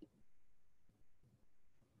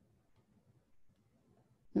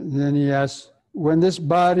then he asks, when this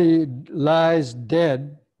body lies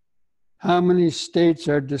dead, how many states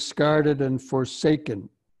are discarded and forsaken,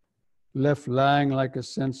 left lying like a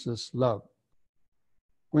senseless love?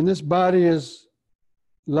 When this body is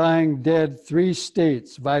lying dead, 3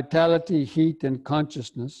 states, vitality, heat, and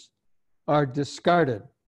consciousness, are discarded.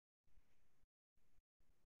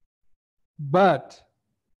 But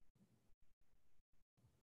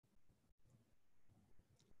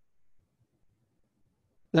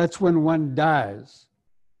that's when one dies,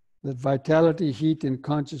 that vitality, heat, and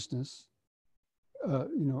consciousness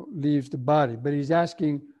leaves the body. But he's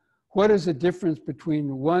asking, what is the difference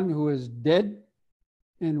between one who is dead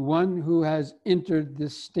and one who has entered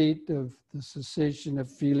this state of the cessation of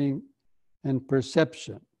feeling and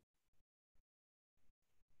perception?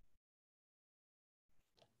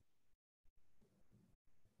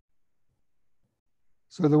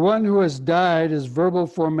 So the one who has died, his verbal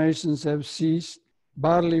formations have ceased,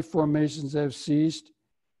 bodily formations have ceased,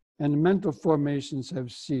 and mental formations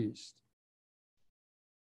have ceased.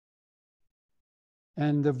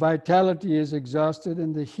 And the vitality is exhausted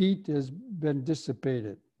and the heat has been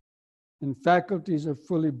dissipated, and faculties are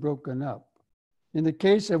fully broken up. In the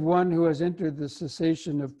case of one who has entered the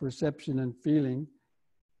cessation of perception and feeling,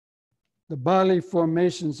 the bodily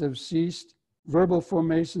formations have ceased, verbal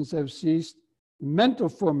formations have ceased, mental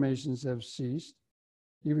formations have ceased,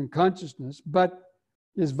 even consciousness, but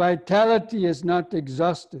his vitality is not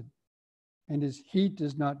exhausted and his heat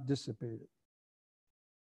is not dissipated.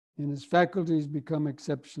 And his faculties become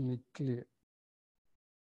exceptionally clear.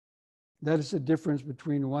 That is the difference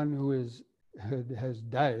between one who has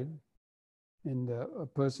died and a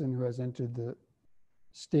person who has entered the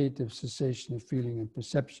state of cessation of feeling and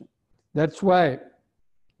perception. That's why,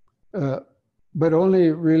 but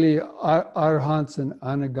only really arhants and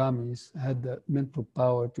anagamis had the mental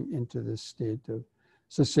power to enter this state of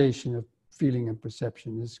cessation of feeling and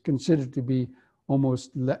perception. It's considered to be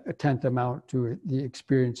almost tantamount to the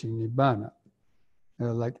experiencing nibbana,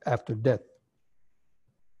 like after death.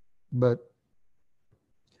 But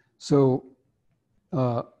so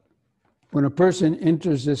when a person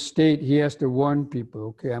enters this state, he has to warn people,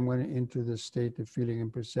 okay, I'm going to enter this state of feeling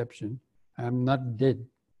and perception. I'm not dead.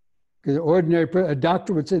 Because a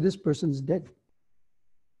doctor would say, this person's dead.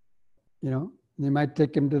 They might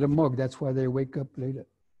take him to the morgue. That's why they wake up later,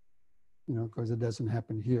 because it doesn't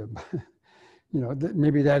happen here.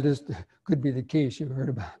 Maybe could be the case. You heard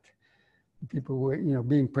about people,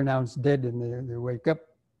 being pronounced dead and they wake up.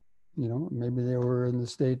 Maybe they were in the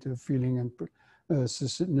state of feeling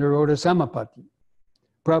Nirodha Samapatti.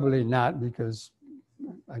 Probably not, because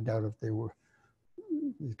I doubt if they were,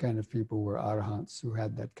 these kind of people were arahants who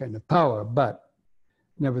had that kind of power. But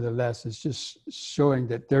nevertheless, it's just showing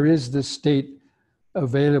that there is this state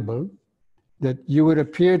available, that you would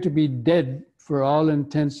appear to be dead for all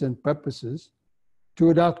intents and purposes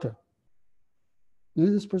to a doctor.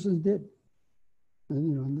 This person's dead.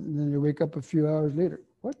 And then you wake up a few hours later.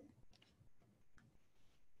 What?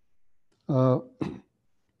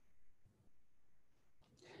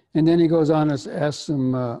 And then he goes on to ask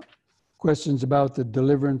some questions about the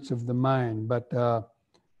deliverance of the mind, but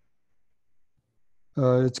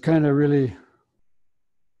it's kind of really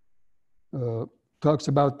talks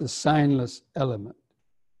about the signless element,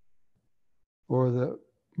 or the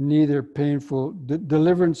neither painful.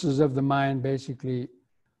 Deliverances of the mind basically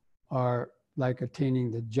are like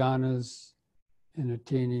attaining the jhanas and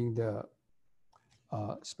attaining the,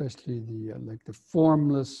 especially the like the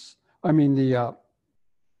formless. The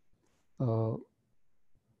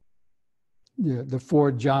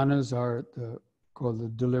four jhanas are called the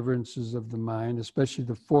deliverances of the mind, especially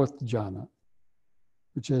the fourth jhana,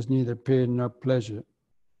 which has neither pain nor pleasure.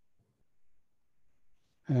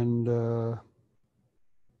 And the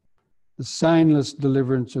signless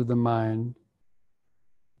deliverance of the mind,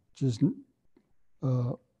 which is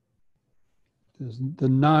the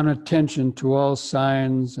non-attention to all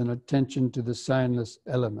signs and attention to the signless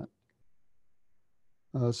element.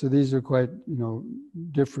 So these are quite,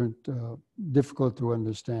 different, difficult to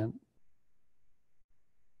understand.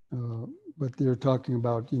 But they're talking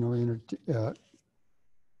about,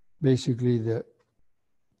 basically the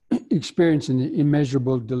experiencing the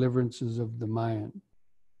immeasurable deliverances of the mind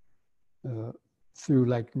through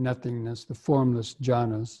like nothingness, the formless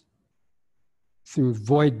jhanas, through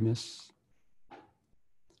voidness,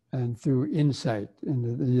 and through insight and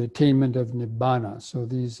the attainment of nibbana. So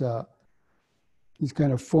these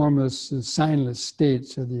kind of formless, signless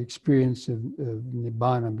states are the experience of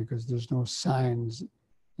nibbana, because there's no signs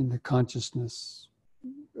in the consciousness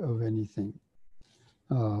of anything.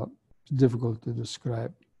 It's difficult to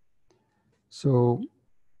describe. So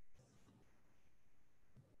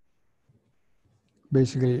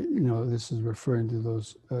basically, this is referring to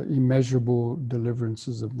those immeasurable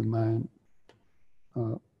deliverances of the mind.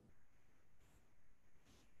 And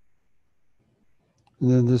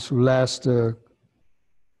then this last,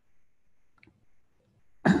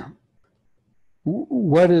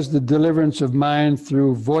 what is the deliverance of mind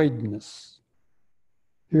through voidness?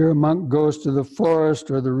 Here a monk goes to the forest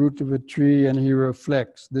or the root of a tree and he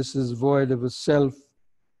reflects. This is void of a self,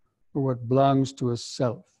 or what belongs to a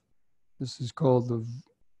self. This is called the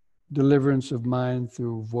deliverance of mind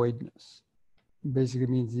through voidness. It basically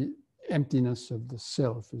means the emptiness of the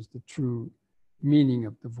self is the true meaning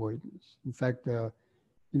of the voidness. In fact,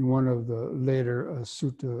 in one of the later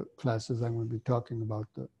Sutta classes, I'm going to be talking about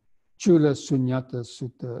the Chula Sunyata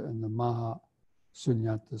Sutta and the Maha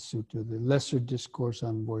Sunyata Sutta, the lesser discourse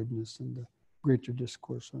on voidness and the greater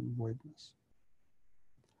discourse on voidness.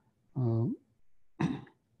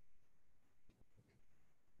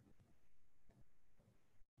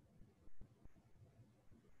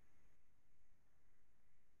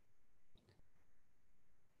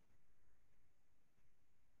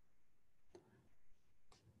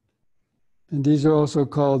 And these are also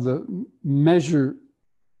called the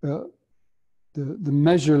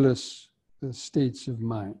measureless states of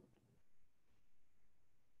mind.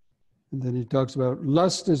 And then he talks about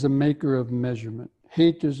lust is a maker of measurement,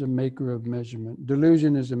 hate is a maker of measurement,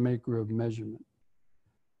 delusion is a maker of measurement.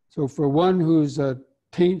 So for one whose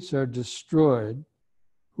taints are destroyed,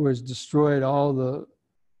 who has destroyed all the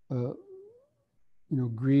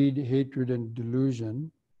greed, hatred, and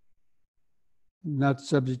delusion, not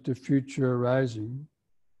subject to future arising,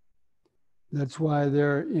 that's why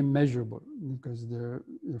they're immeasurable, because they're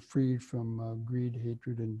freed from greed,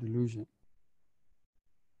 hatred, and delusion,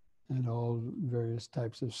 and all various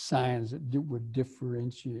types of signs that would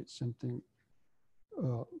differentiate something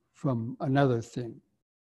from another thing.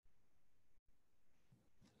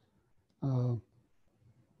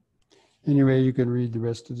 Anyway, you can read the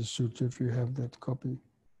rest of the sutta if you have that copy.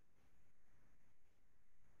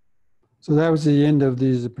 So that was the end of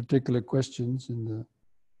these particular questions in the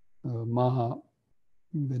Maha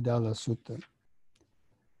Vedala Sutta.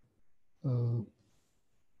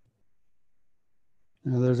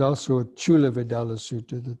 Now, there's also a Chula Vedala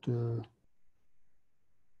Sutta that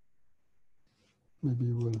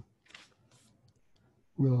maybe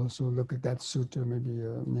we'll also look at that sutta maybe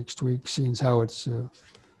next week, seeing how it's,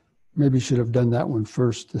 maybe should have done that one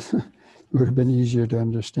first. It would have been easier to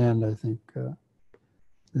understand, I think,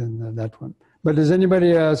 than that one. But does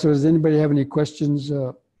anybody have any questions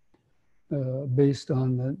based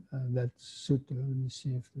on that sutta? Let me see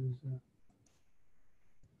if there's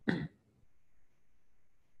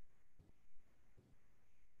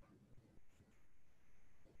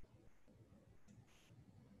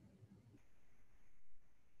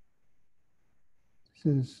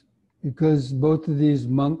says, because both of these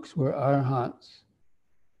monks were arhats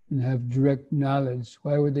and have direct knowledge,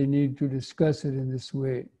 why would they need to discuss it in this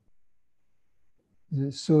way? Is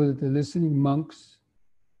it so that the listening monks,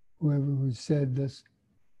 whoever who said this,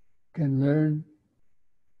 can learn?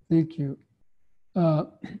 Thank you.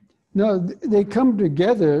 No, they come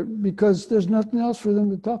together because there's nothing else for them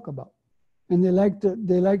to talk about, and they like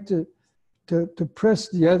to press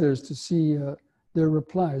the others to see their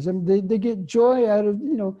replies. I mean, they get joy out of,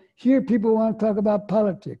 here people want to talk about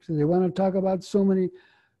politics, and they want to talk about so many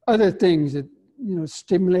other things that,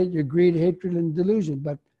 stimulate your greed, hatred, and delusion.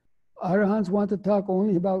 But arahants want to talk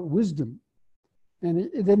only about wisdom, and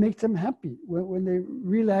they make them happy when they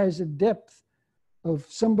realize the depth of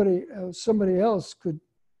somebody else could,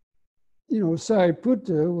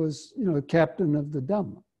 Sariputta was, captain of the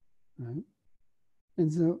Dhamma, right?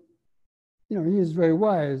 And so, he is very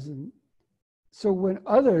wise. And so when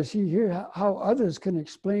he hear how others can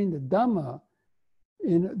explain the Dhamma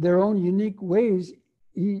in their own unique ways,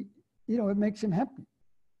 it makes him happy.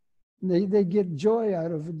 They get joy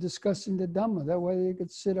out of discussing the Dhamma. That way they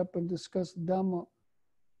could sit up and discuss the Dhamma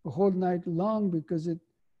the whole night long, because it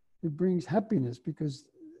brings happiness, because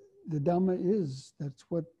the Dhamma that's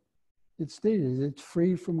what it stated. It's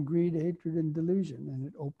free from greed, hatred, and delusion, and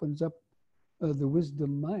it opens up the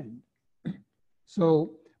wisdom mind.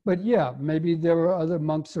 So, but yeah, maybe there were other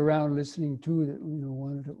monks around listening too that,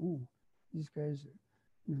 wanted to, these guys are,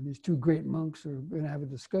 these two great monks are going to have a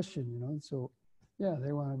discussion, so yeah,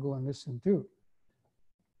 they want to go and listen too.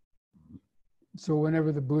 So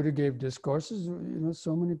whenever the Buddha gave discourses,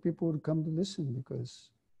 so many people would come to listen because,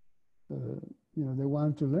 they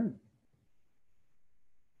wanted to learn.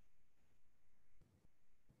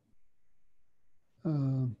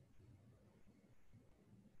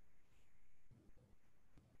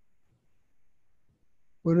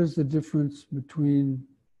 What is the difference between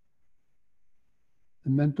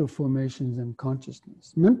the mental formations and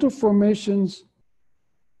consciousness? Mental formations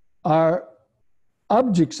are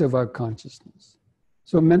objects of our consciousness.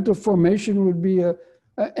 So mental formation would be an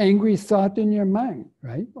angry thought in your mind,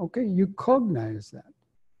 right? Okay, you cognize that.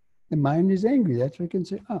 The mind is angry. That's why you can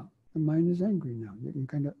say, the mind is angry now. You can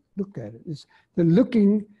kind of look at it. It's the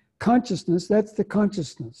looking consciousness, that's the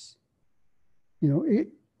consciousness.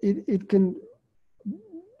 It can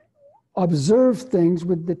observe things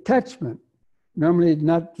with detachment. Normally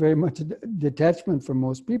not very much detachment for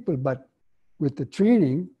most people, but with the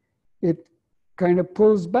training, it kind of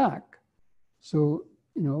pulls back. So,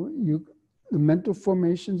 the mental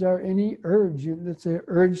formations are any urge, let's say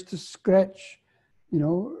urge to scratch,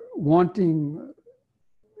 wanting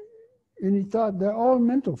any thought, they're all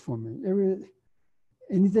mental formation.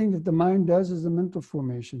 Anything that the mind does is a mental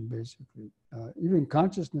formation, basically. Even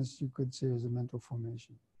consciousness, you could say, is a mental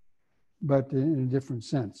formation, but in a different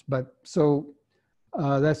sense. But so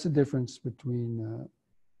that's the difference between,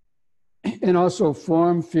 and also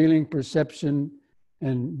form, feeling, perception,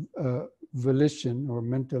 and volition or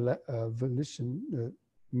mental volition,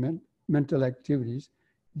 mental activities.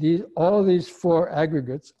 All these four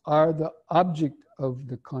aggregates are the object of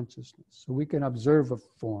the consciousness. So we can observe a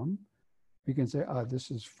form. We can say,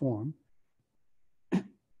 this is form,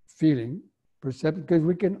 feeling, perception, because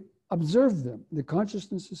we can observe them. The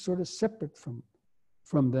consciousness is sort of separate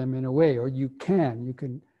from them in a way, or you can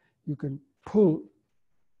pull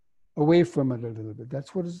away from it a little bit.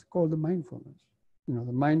 That's what is called the mindfulness.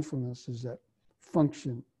 The mindfulness is that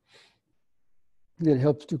function that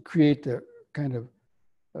helps to create a kind of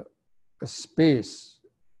a space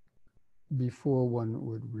before one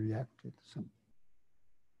would react to something.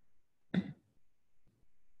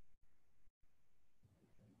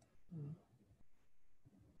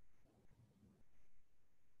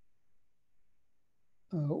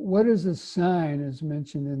 What is a sign as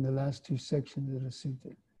mentioned in the last two sections of the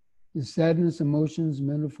sutta? Is sadness, emotions,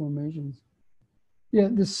 mental formations? Yeah,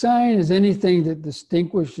 the sign is anything that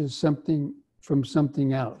distinguishes something from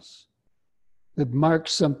something else, that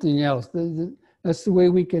marks something else. That's the way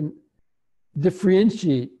we can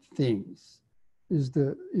differentiate things. is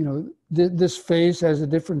the, you know, this face has a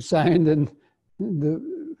different sign than the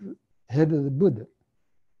head of the Buddha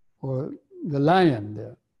or the lion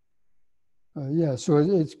there. Yeah, so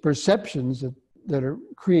it's perceptions that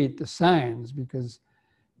create the signs, because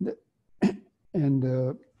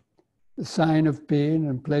the sign of pain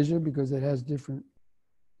and pleasure, because it has different,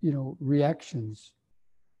 you know, reactions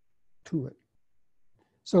to it.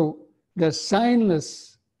 So the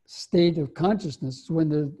signless state of consciousness,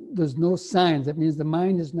 when there's no signs, that means the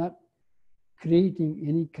mind is not creating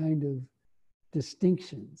any kind of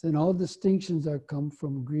distinctions. And all distinctions come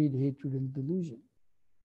from greed, hatred, and delusion.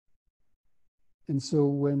 And so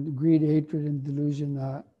when greed, hatred, and delusion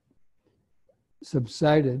are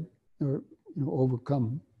subsided or, you know,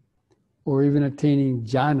 overcome, or even attaining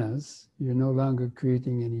jhanas, you're no longer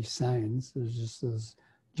creating any signs. There's just those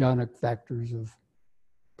jhanic factors of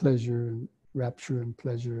pleasure and rapture and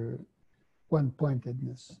pleasure,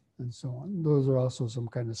 one-pointedness, and so on. Those are also some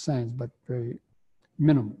kind of signs, but very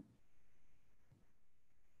minimal.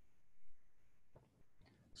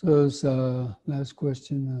 So this last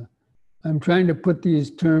question. I'm trying to put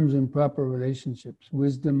these terms in proper relationships.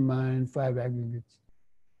 Wisdom, mind, 5 aggregates.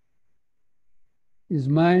 Is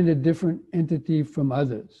mind a different entity from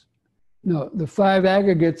others? No, the 5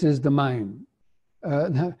 aggregates is the mind.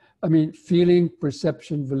 I mean, feeling,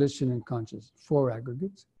 perception, volition, and consciousness. 4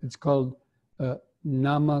 aggregates. It's called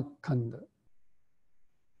nama kanda.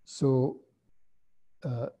 So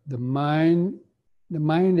the mind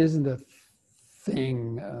isn't a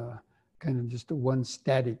thing, kind of just a one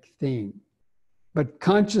static thing. But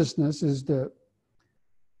consciousness is the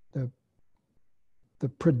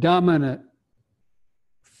predominant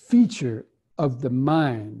feature of the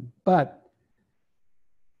mind. But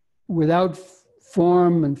without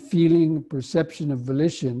form and feeling, perception of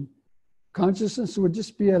volition, consciousness would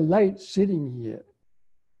just be a light sitting here,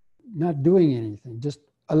 not doing anything, just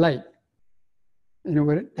a light. And it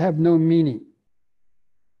would have no meaning.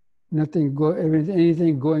 Anything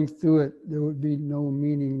going through it, there would be no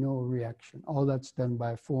meaning, no reaction. All that's done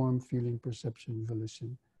by form, feeling, perception,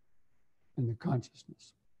 volition, and the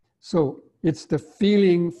consciousness. So it's the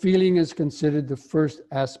feeling. Feeling is considered the first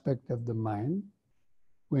aspect of the mind.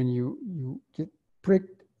 When you get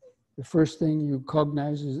pricked, the first thing you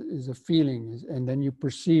cognize is a feeling, and then you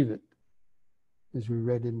perceive it. As we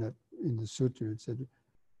read in the sutta, it said,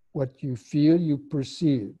 what you feel, you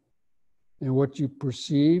perceive. And what you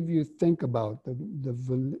perceive, you think about, the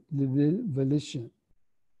volition.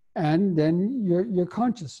 And then you're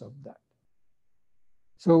conscious of that.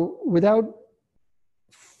 So without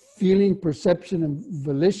feeling, perception, and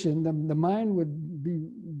volition, the mind would be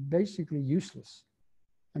basically useless.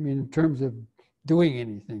 I mean, in terms of doing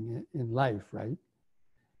anything in life, right?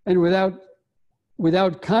 And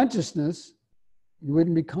without consciousness, you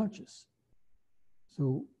wouldn't be conscious.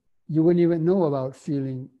 So you wouldn't even know about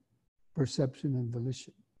feeling, perception, and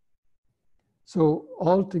volition. So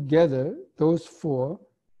altogether, those 4,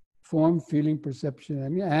 form, feeling,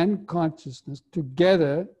 perception, and consciousness,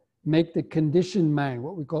 together make the conditioned mind,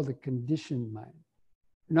 what we call the conditioned mind.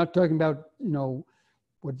 We're not talking about, you know,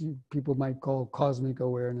 what people might call cosmic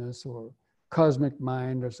awareness or cosmic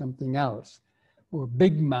mind or something else, or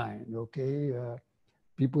big mind, okay?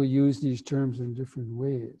 People use these terms in different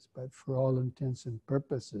ways, but for all intents and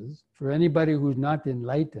purposes, for anybody who's not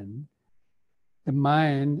enlightened, the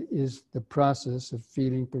mind is the process of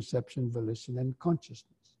feeling, perception, volition, and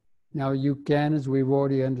consciousness. Now you can, as we've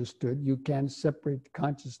already understood, you can separate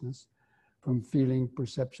consciousness from feeling,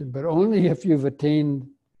 perception, but only if you've attained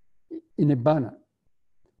nibbana,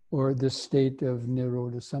 or the state of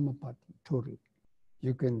nirodha samapatti, totally.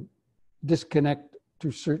 You can disconnect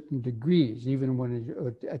to certain degrees. Even when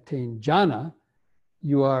you attain jhana,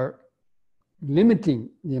 you are limiting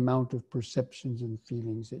the amount of perceptions and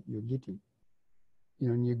feelings that you're getting. You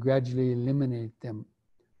know, and you gradually eliminate them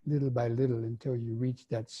little by little until you reach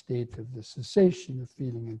that state of the cessation of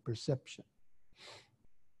feeling and perception,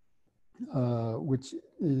 which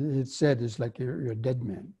it's said is like you're a dead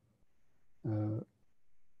man,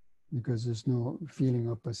 because there's no feeling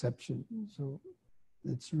or perception. So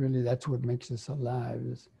that's what makes us alive,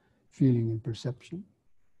 is feeling and perception.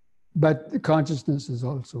 But the consciousness is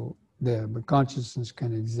also there, but consciousness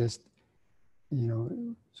can exist, you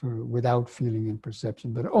know, sort of without feeling and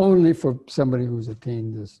perception, but only for somebody who's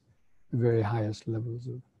attained this very highest levels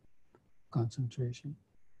of concentration.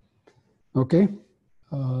 Okay,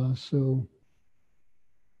 so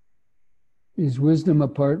is wisdom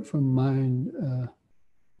apart from mind?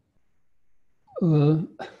 Well,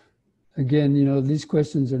 again, you know, these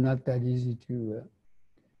questions are not that easy to,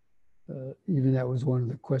 even that was one of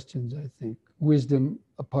the questions, I think. Wisdom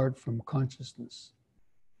apart from consciousness.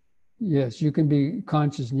 Yes, you can be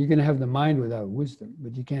conscious and you can have the mind without wisdom,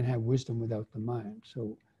 but you can't have wisdom without the mind.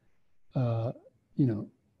 So, you know,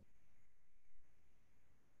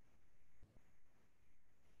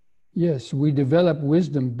 yes, we develop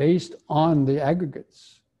wisdom based on the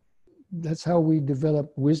aggregates. That's how we develop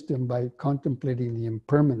wisdom, by contemplating the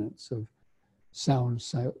impermanence of sound,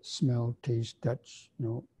 smell, taste, touch, you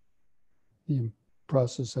know, the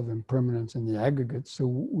process of impermanence in the aggregates. So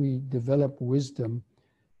we develop wisdom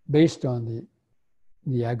based on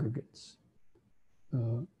the aggregates.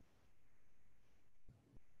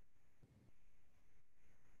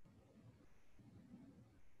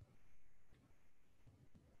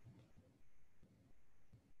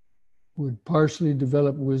 Would partially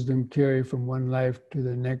develop wisdom carry from one life to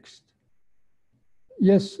the next?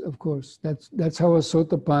 Yes, of course. That's how a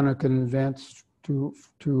sotapanna can advance to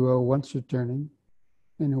once returning,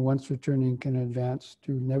 and a once returning can advance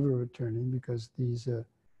to never returning, because these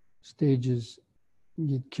stages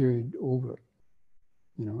get carried over.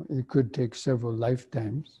 You know, it could take several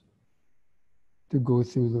lifetimes to go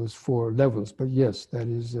through those 4 levels, but yes, that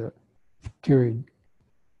is carried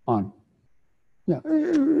on. Yeah,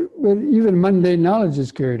 but even mundane knowledge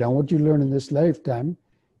is carried on. What you learn in this lifetime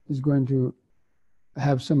is going to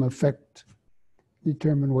have some effect,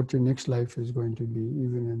 determine what your next life is going to be,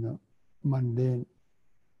 even in the mundane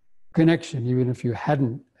connection, even if you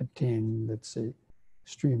hadn't attained, let's say,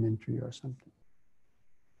 stream entry or something.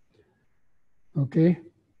 Okay,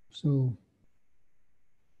 so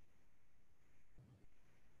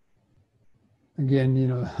again, you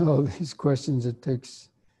know, all these questions, it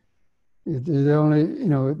only, you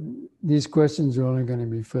know, these questions are only going to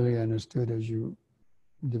be fully understood as you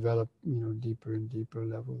develop, you know, deeper and deeper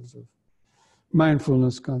levels of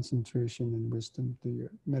mindfulness, concentration, and wisdom through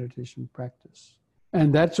your meditation practice.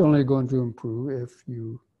 And that's only going to improve if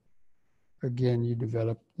you, again, you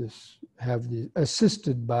develop this, have the,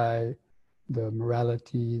 assisted by the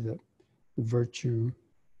morality, the virtue,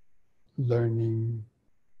 learning,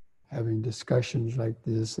 having discussions like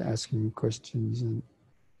this, asking questions and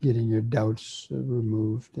getting your doubts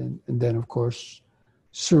removed. And then, of course,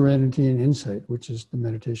 serenity and insight, which is the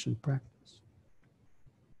meditation practice.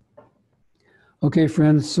 Okay,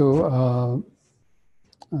 friends, so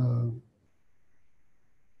we're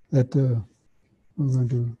going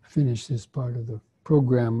to finish this part of the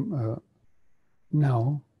program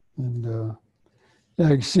now. And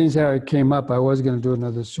since how it came up, I was going to do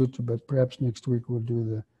another sutra, but perhaps next week we'll do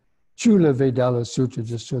the Chula Vedala Sutra,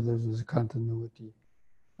 just so there's a continuity.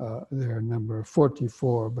 There are number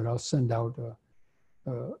 44, but I'll send out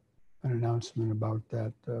an announcement about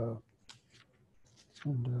that.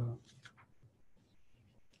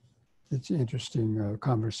 It's an interesting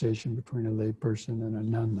conversation between a lay person and a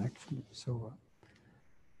nun, actually. So,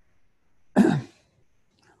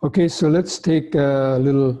 okay, so let's take a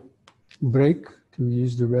little break to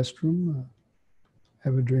use the restroom,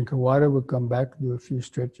 have a drink of water. We'll come back, do a few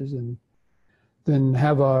stretches, and then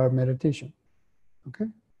have our meditation. Okay?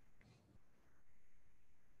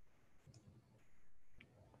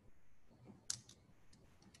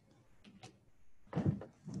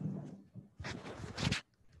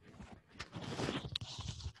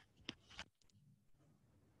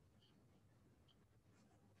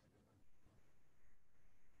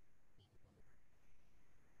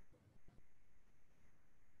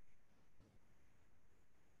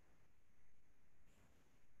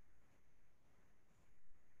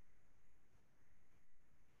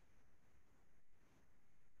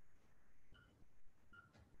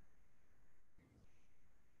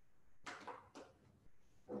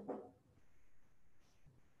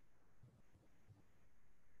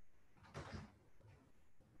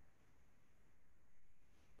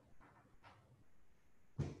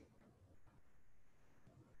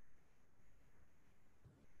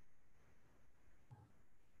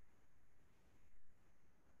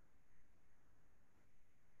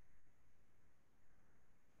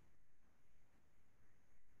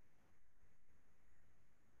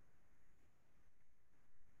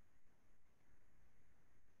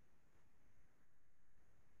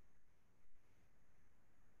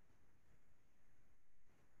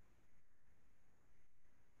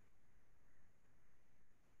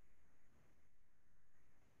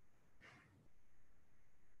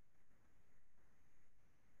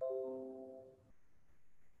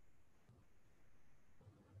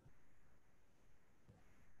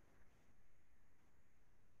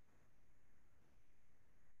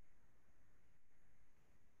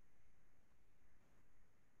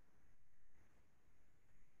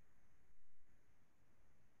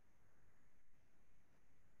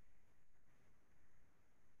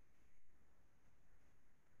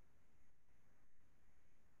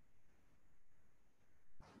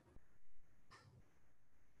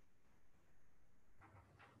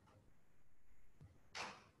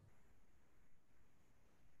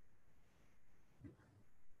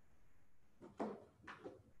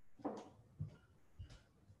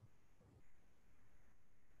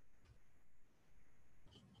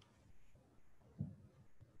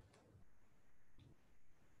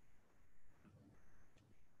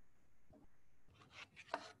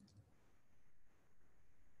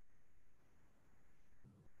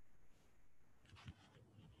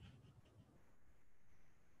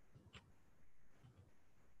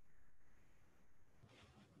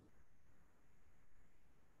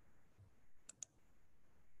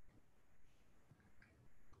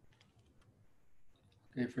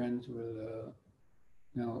 Okay, friends, we'll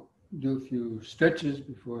now do a few stretches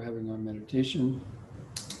before having our meditation.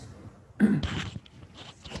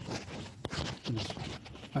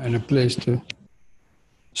 Find a place to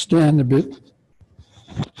stand a bit.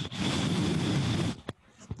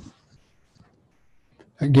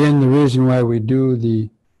 Again, the reason why we do the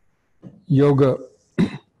yoga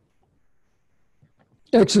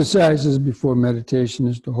exercises before meditation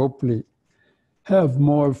is to hopefully have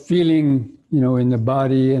more feeling, in the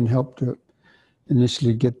body and help to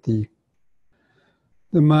initially get the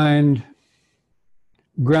mind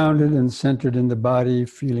grounded and centered in the body,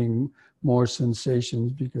 feeling more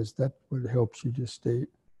sensations, because that's what helps you to stay,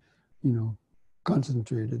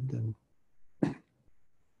 concentrated. And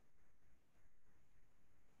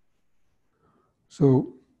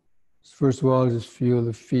so, first of all, just feel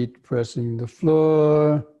the feet pressing the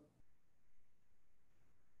floor.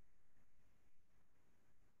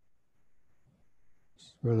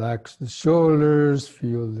 Just relax the shoulders,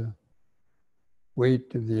 feel the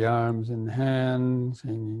weight of the arms and hands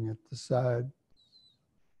hanging at the side.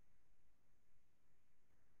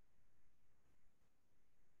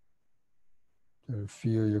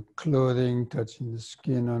 Feel your clothing touching the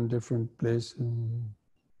skin on different places.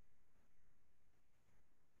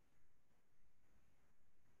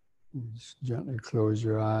 Just gently close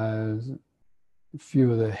your eyes.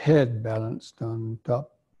 Feel the head balanced on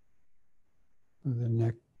top of the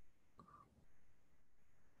neck.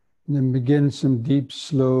 And then begin some deep,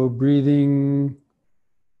 slow breathing.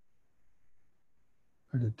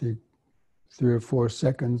 Try to take 3 or 4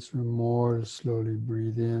 seconds or more to slowly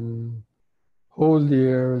breathe in. Hold the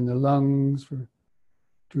air in the lungs for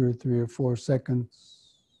 2 or 3 or 4 seconds.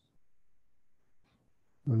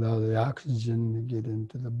 Allow the oxygen to get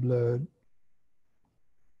into the blood.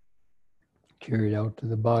 Carry it out to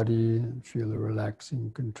the body and feel the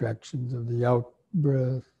relaxing contractions of the out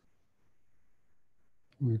breath.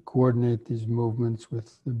 We coordinate these movements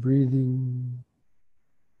with the breathing.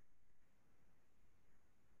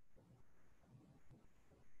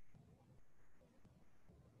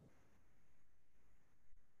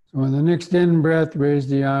 So on the next in breath, raise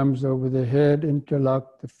the arms over the head,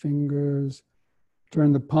 interlock the fingers,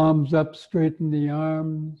 turn the palms up, straighten the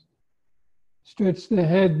arms, stretch the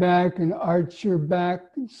head back and arch your back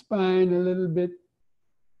and spine a little bit,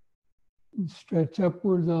 and stretch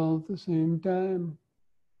upwards all at the same time.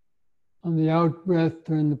 On the out breath,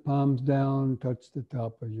 turn the palms down, touch the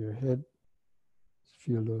top of your head.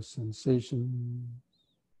 Feel those sensations.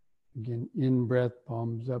 Again, in breath,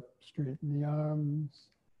 palms up, straighten the arms.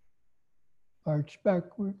 Arch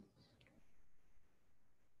backward.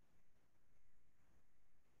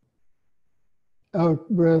 Out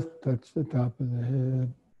breath, touch the top of the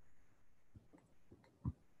head.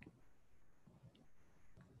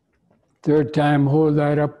 Third time, hold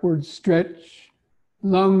that upward stretch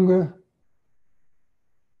longer.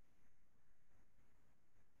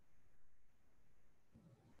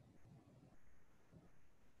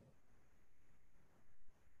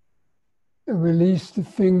 Release the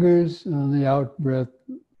fingers on the out breath,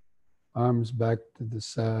 arms back to the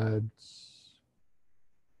sides.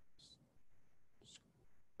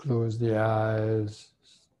 Close the eyes,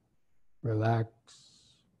 relax.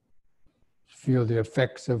 Feel the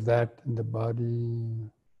effects of that in the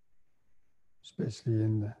body, especially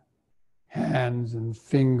in the hands and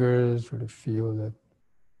fingers, sort of feel that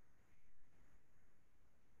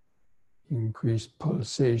increased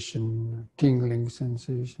pulsation, tingling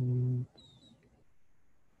sensation.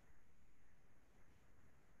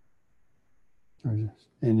 Or just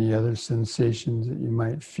any other sensations that you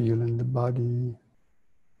might feel in the body.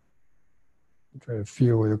 Try to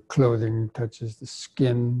feel where the clothing touches the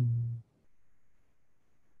skin.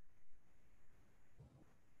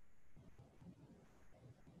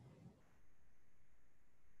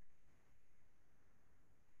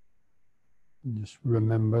 And just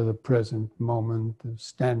remember the present moment of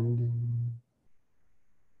standing,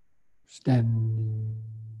 standing,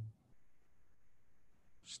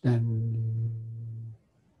 standing.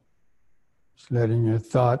 Just letting your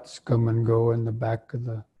thoughts come and go in the back of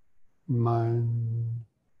the mind.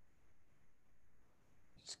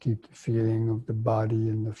 Just keep the feeling of the body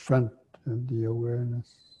in the front of the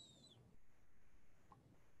awareness.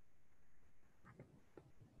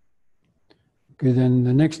 Okay, then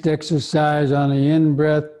the next exercise on the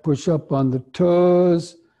in-breath, push up on the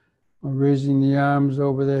toes, or raising the arms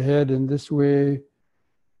over the head in this way.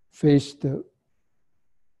 Face the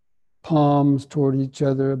palms toward each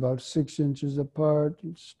other about 6 inches apart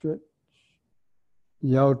and stretch.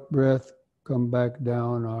 The out breath, come back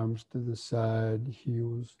down, arms to the side,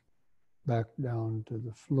 heels back down to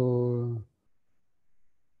the floor.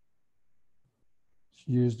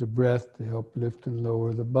 Use the breath to help lift and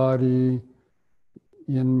lower the body.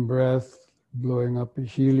 In breath, blowing up a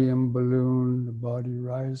helium balloon, the body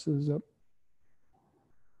rises up.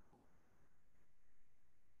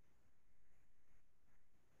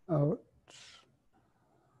 Out.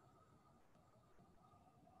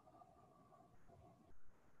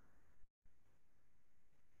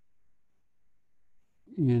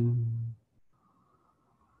 In.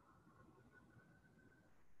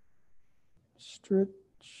 Stretch.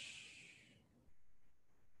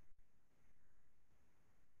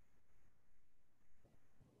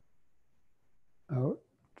 Out.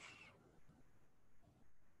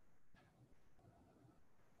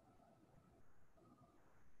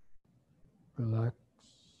 Relax.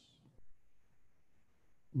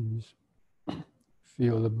 And just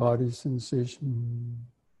feel the body sensation.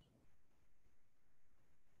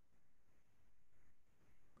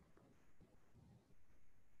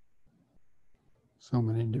 So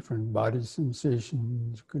many different body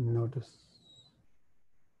sensations you can notice.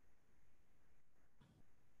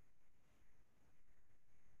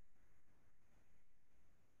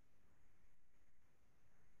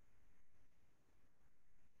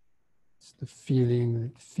 It's the feeling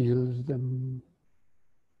that feels them.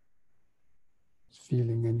 It's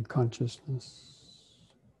feeling in consciousness.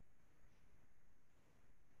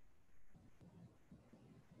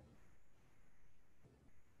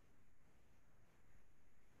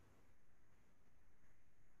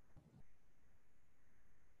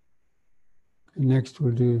 Next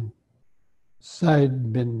we'll do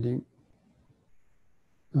side bending.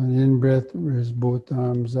 On the in-breath, raise both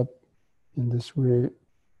arms up in this way.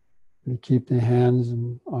 We keep the hands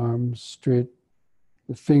and arms straight,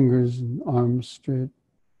 the fingers and arms straight.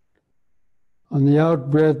 On the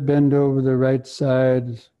out-breath, bend over the right side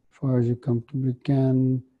as far as you comfortably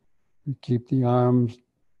can. We keep the arms,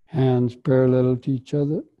 hands parallel to each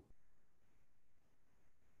other.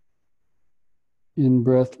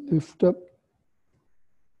 In-breath, lift up.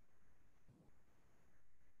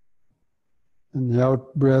 And the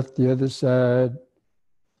out-breath, the other side.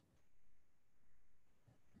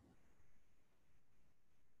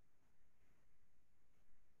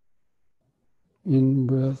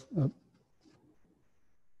 In-breath, up.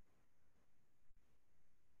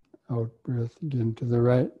 Out-breath, again to the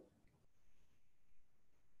right.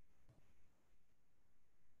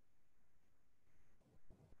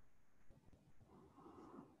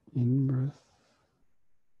 In-breath,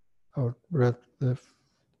 out-breath, lift.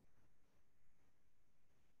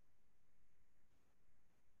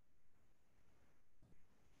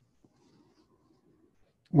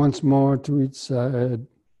 Once more to each side.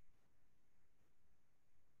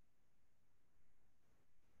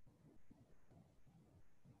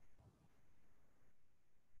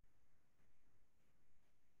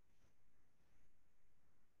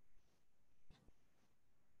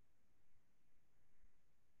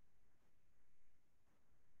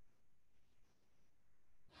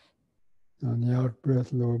 On the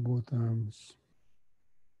out-breath, lower both arms.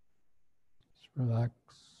 Just relax.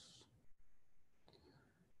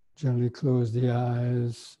 Gently close the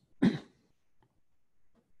eyes. Just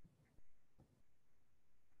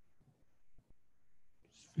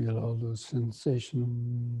feel all those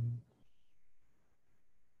sensations.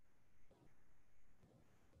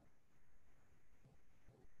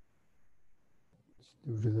 It's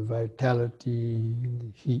due to the vitality,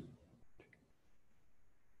 the heat.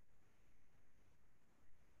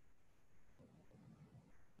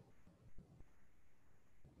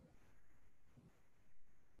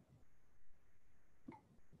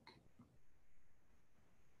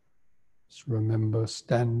 Just remember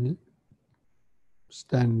standing,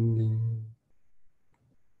 standing,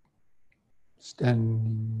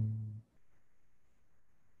 standing.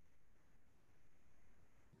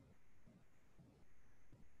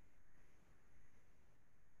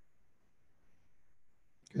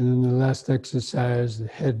 And in the last exercise, the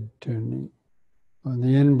head turning. On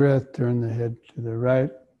the in-breath, turn the head to the right.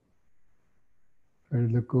 Try to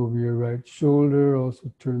look over your right shoulder.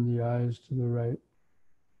 Also turn the eyes to the right.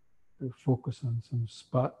 Focus on some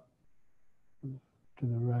spot to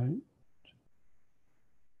the right.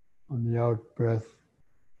 On the out breath,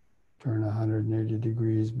 turn 180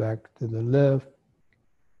 degrees back to the left.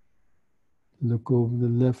 Look over the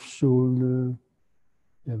left shoulder.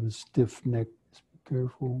 You have a stiff neck, just be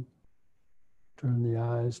careful. Turn the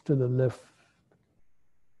eyes to the left.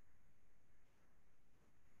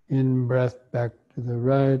 In breath back to the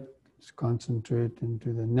right. Just concentrate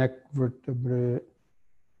into the neck vertebrae.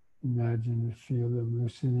 Imagine and feel them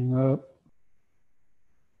loosening up.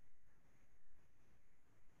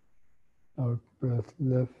 Out breath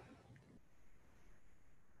left.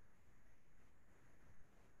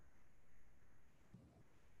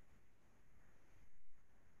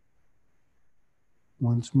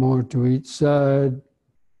 Once more to each side.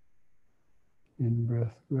 In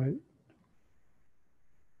breath right.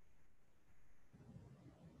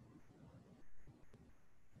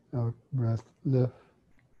 Out breath left.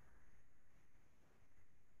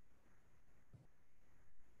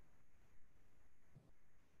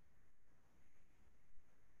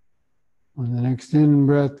 On the next in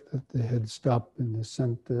breath, let the head stop in the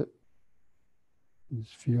center.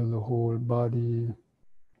 Just feel the whole body.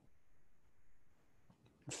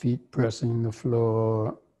 Feet pressing the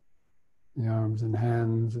floor. The arms and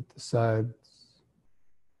hands at the sides.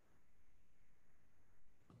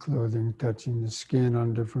 Clothing touching the skin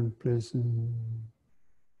on different places.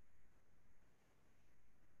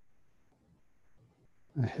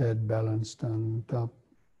 The head balanced on top.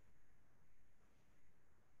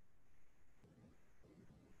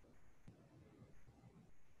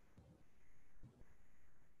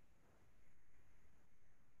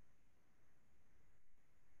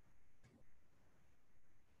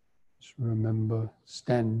 Just remember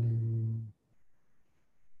standing.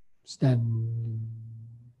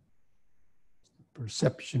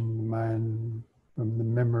 Perception, the mind from the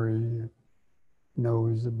memory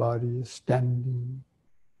knows the body is standing.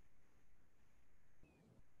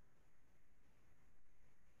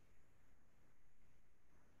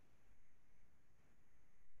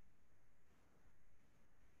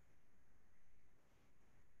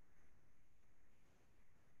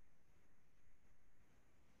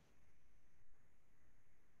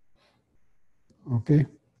 Okay,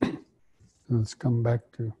 let's come back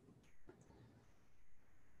to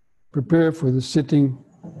prepare for the sitting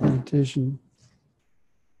meditation.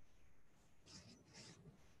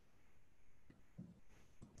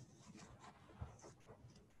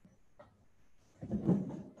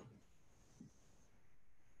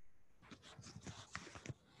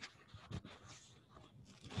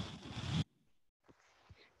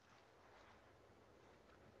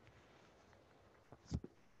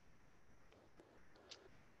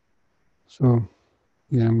 So,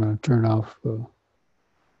 again, I'm going to turn off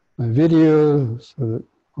my video so that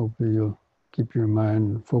hopefully you'll keep your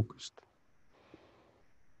mind focused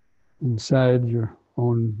inside your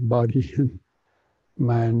own body and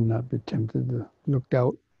mind, not be tempted to look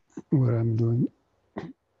out what I'm doing.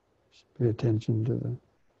 Just pay attention to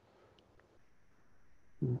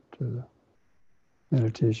the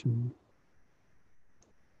meditation.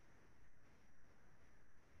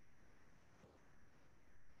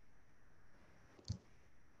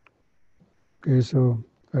 Okay, so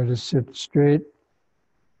try to sit straight.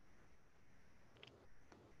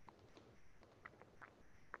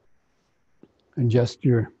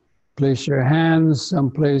 Place your hands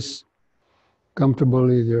someplace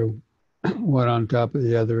comfortable, either one on top of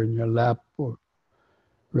the other in your lap or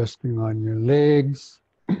resting on your legs.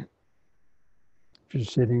 If you're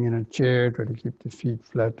sitting in a chair, try to keep the feet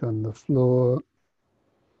flat on the floor.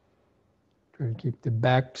 Try to keep the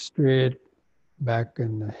back straight, back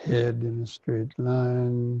and the head in a straight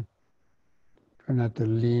line. Try not to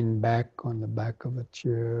lean back on the back of a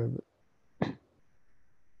chair.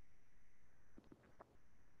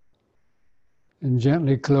 And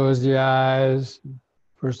gently close the eyes.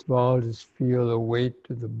 First of all, just feel the weight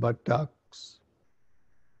of the buttocks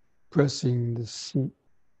pressing the seat.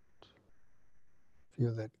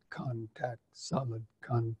 Feel that contact, solid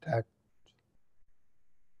contact,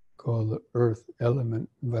 called the earth element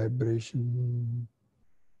vibration.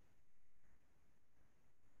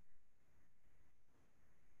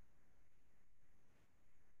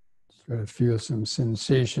 Try to feel some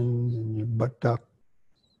sensations in your buttock.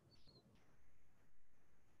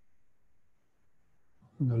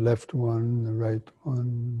 The left one, the right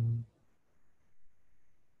one.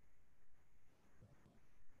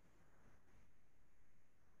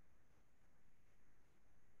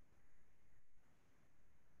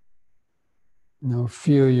 Now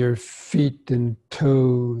feel your feet and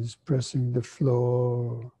toes pressing the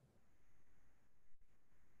floor.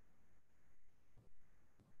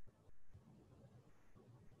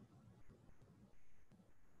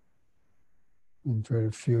 And try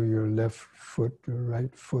to feel your left foot or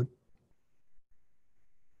right foot.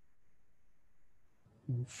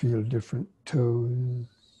 And feel different toes.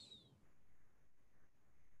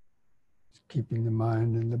 Just keeping the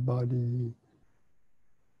mind and the body.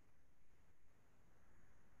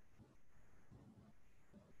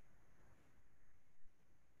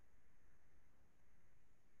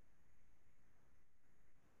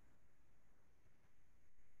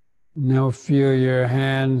 Now feel your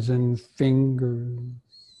hands and fingers.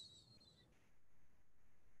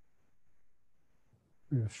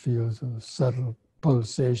 You feel those subtle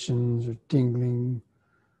pulsations or tingling,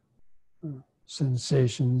 or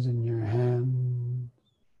sensations in your hand,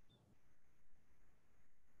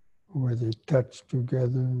 where they touch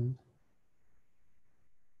together.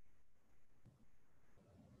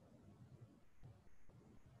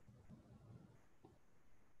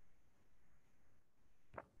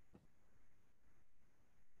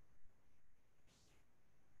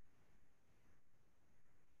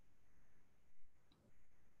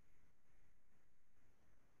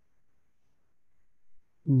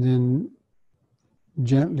 And then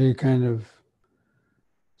gently kind of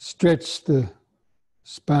stretch the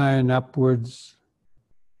spine upwards.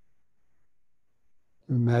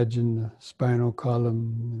 Imagine the spinal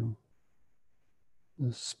column,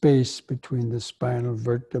 the space between the spinal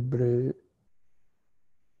vertebrae,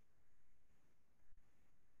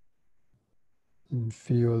 and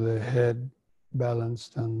feel the head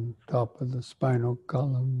balanced on top of the spinal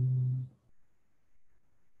column.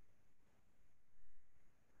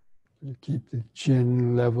 To keep the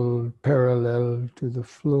chin level parallel to the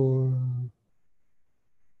floor.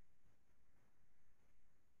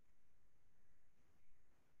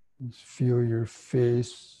 Just feel your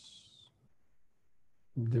face,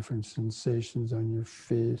 different sensations on your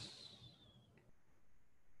face.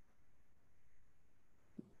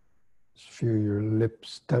 Just feel your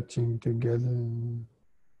lips touching together.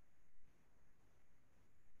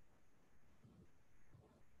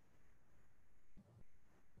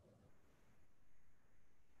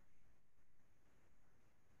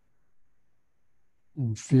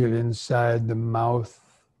 And feel inside the mouth,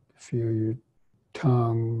 feel your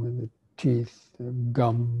tongue and the teeth, the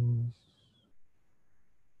gums.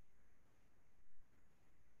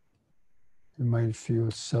 You might feel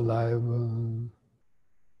saliva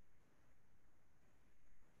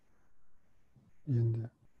in the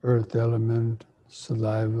earth element,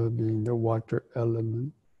 saliva being the water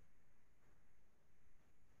element,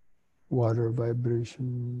 water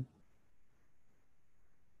vibration.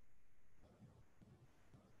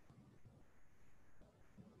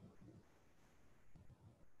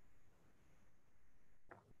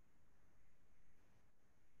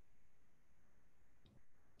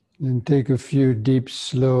 Then take a few deep,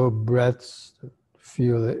 slow breaths.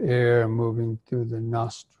 Feel the air moving through the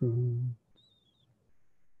nostrils.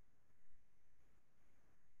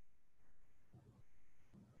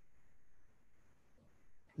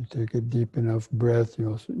 If you take a deep enough breath,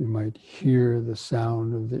 you might hear the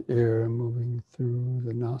sound of the air moving through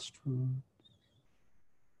the nostrils.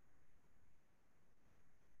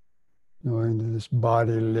 Knowing that this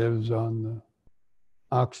body lives on the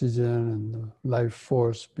oxygen and the life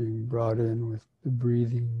force being brought in with the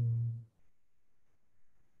breathing.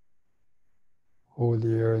 Hold the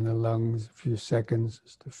air in the lungs a few seconds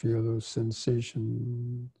just to feel those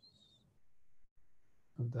sensations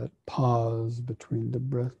of that pause between the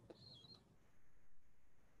breaths.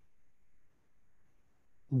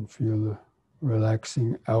 And feel the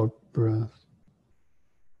relaxing out breath.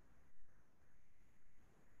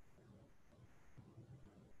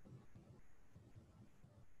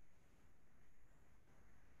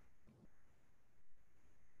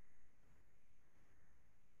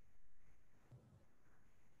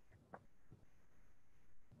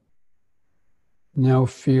 Now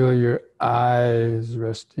feel your eyes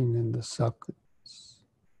resting in the sockets,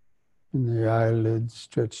 and the eyelids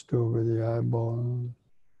stretched over the eyeballs.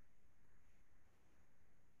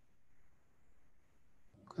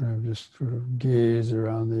 Kind of just sort of gaze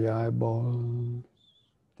around the eyeballs,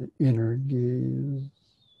 the inner gaze.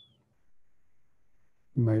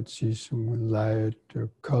 You might see some light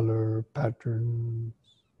or color or patterns.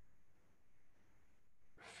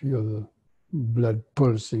 Feel the blood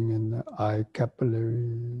pulsing in the eye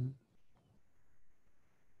capillaries.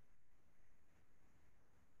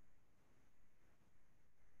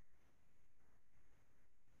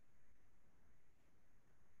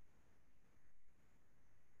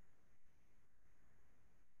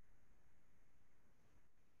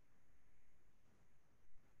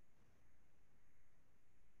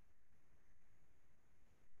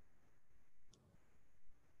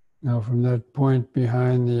 Now from that point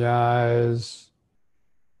behind the eyes,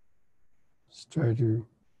 just try to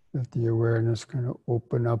let the awareness kind of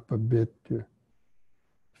open up a bit to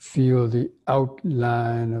feel the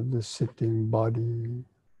outline of the sitting body,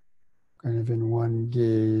 kind of in one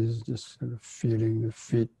gaze, just sort of feeling the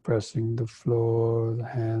feet pressing the floor, the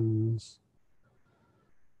hands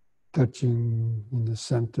touching in the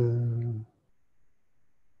center,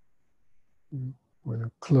 where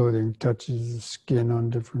the clothing touches the skin on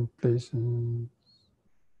different places, and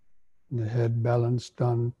the head balanced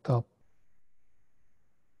on top.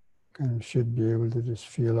 Kind of should be able to just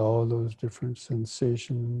feel all those different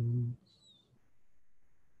sensations.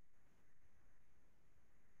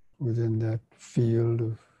 within that field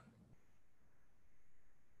of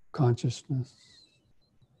consciousness,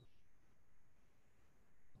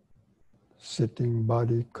 sitting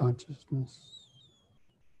body consciousness,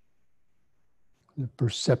 the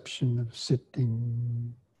perception of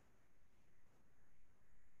sitting.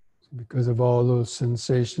 Because of all those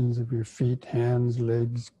sensations of your feet, hands,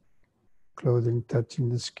 legs, clothing touching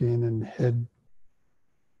the skin and head,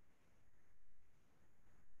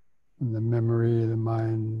 and the memory of the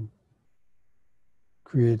mind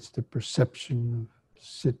creates the perception of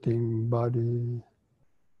sitting body.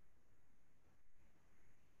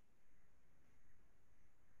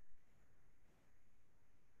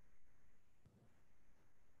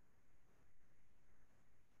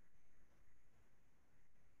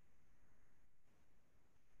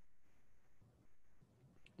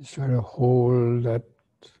 Just try to hold that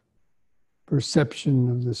perception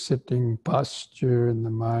of the sitting posture in the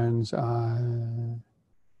mind's eye.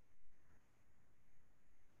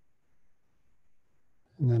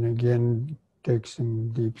 And then again, take some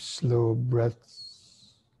deep, slow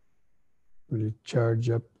breaths. Really charge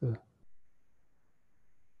up the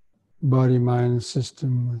body-mind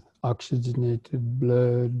system with oxygenated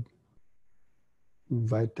blood,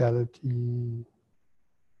 vitality.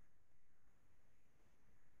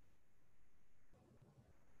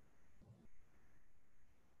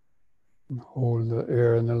 And hold the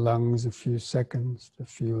air in the lungs a few seconds to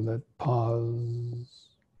feel that pause.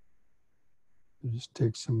 Just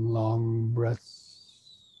take some long breaths.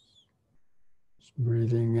 Just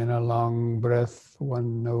breathing in a long breath,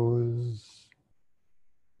 one nose.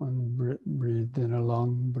 Breathe in a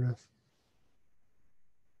long breath.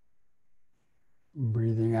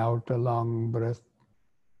 Breathing out a long breath,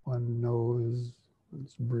 one nose.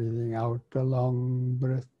 Just breathing out a long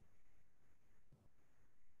breath.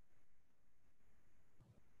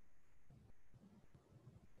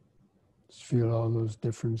 Just feel all those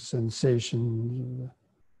different sensations,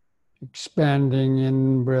 expanding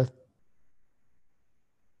in breath,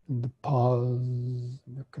 and the pause,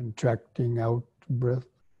 the contracting out breath,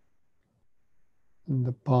 and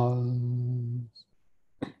the pause.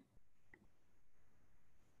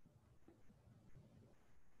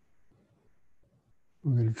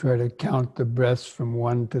 We're going to try to count the breaths from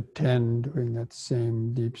 1 to 10, doing that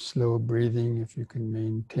same deep, slow breathing, if you can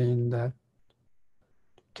maintain that.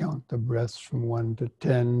 Count the breaths from 1 to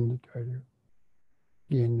 10 to try to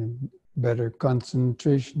gain a better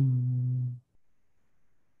concentration.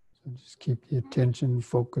 So just keep the attention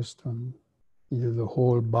focused on either the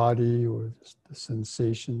whole body or just the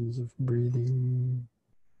sensations of breathing.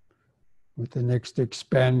 With the next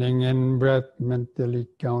expanding in breath, mentally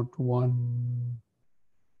count 1.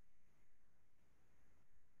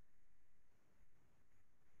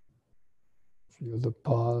 Feel the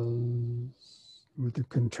pause. With the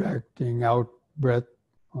contracting out breath,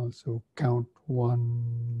 also count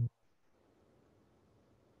 1.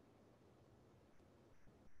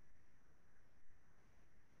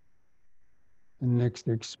 And next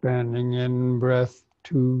expanding in breath,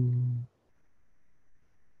 2.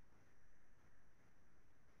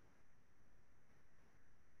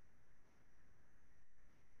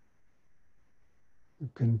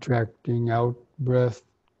 Contracting out breath,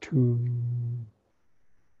 2.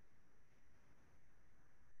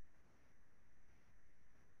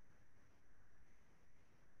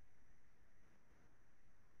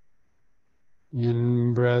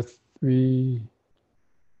 In breath, 3.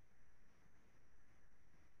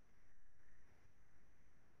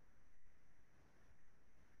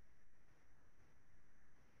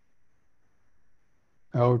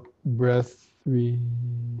 Out breath, 3.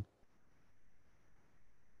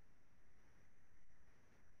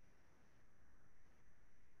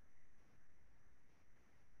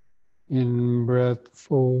 In breath,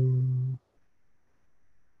 4.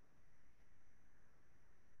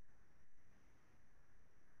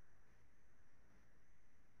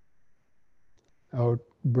 Out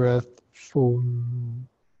breath, 4.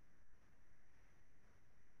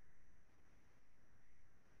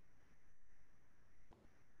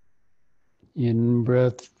 In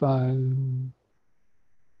breath, 5.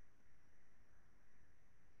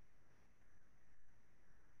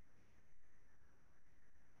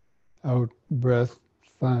 Out breath,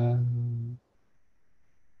 5.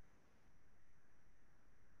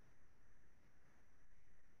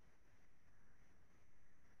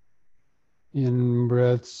 In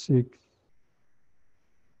breath, 6.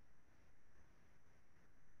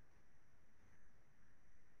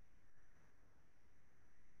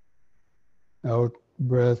 Out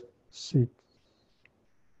breath, 6.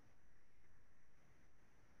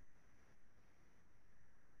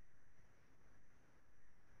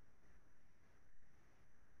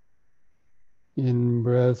 In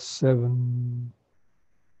breath 7.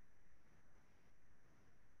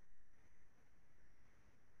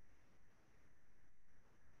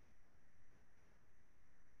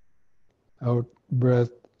 Out breath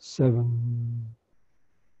 7.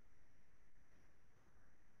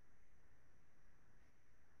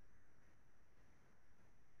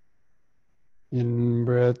 In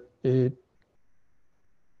breath 8.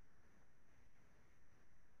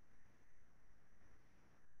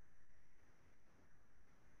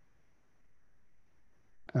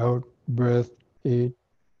 Out breath 8.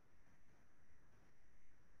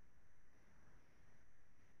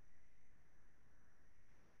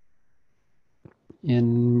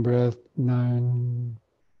 In breath 9.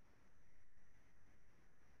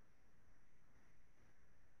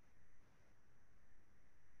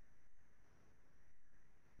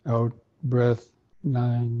 Out breath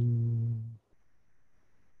 9.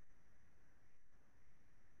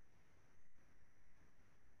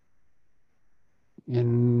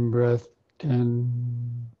 In breath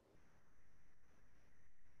 10.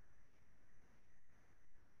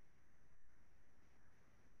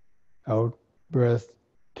 Out breath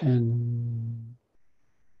 10.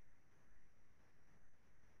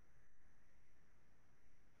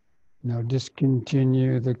 Now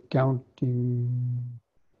discontinue the counting.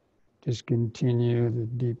 Discontinue the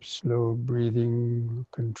deep, slow breathing,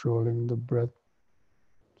 controlling the breath.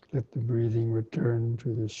 Let the breathing return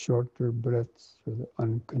to the shorter breaths, or the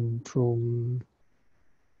uncontrolled,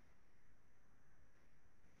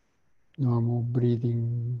 normal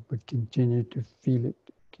breathing, but continue to feel it.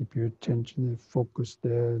 Keep your attention and focus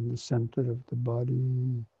there in the center of the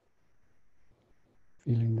body,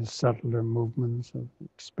 feeling the subtler movements of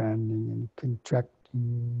expanding and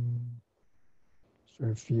contracting.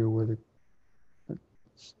 Sort of feel where the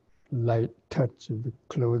light touch of the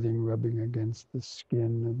clothing rubbing against the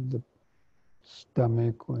skin of the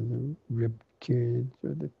stomach or the rib cage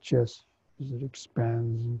or the chest as it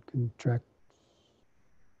expands and contracts.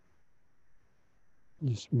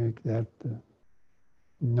 Just make that the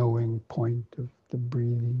knowing point of the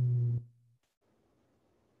breathing.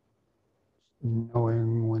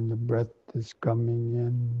 Knowing when the breath is coming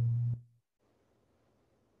in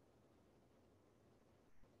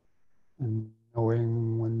and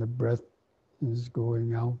knowing when the breath is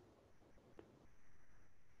going out.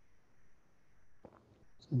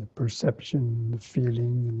 So the perception, the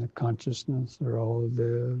feeling, and the consciousness are all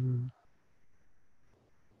there.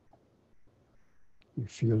 You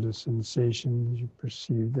feel the sensations, you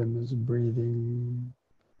perceive them as breathing.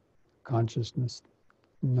 Consciousness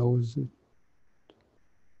knows it.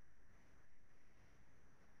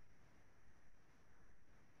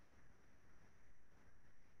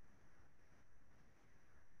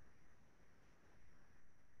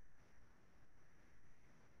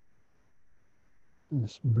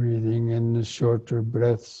 This breathing in the shorter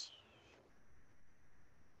breaths.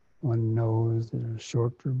 One knows there are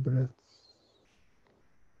shorter breaths.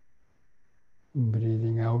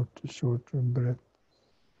 Breathing out the shorter breath.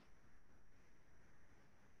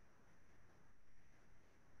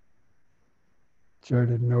 Try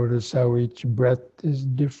to notice how each breath is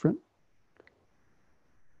different.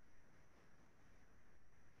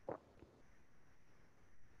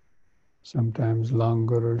 Sometimes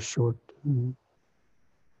longer or short.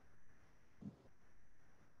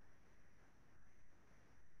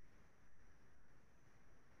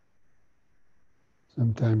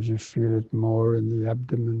 Sometimes you feel it more in the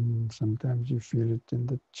abdomen. Sometimes you feel it in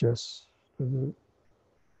the chest or the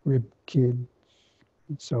rib cage.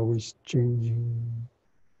 It's always changing.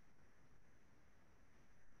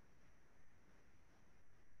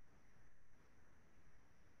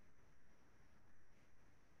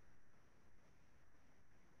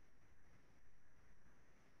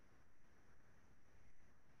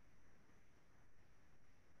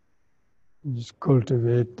 Just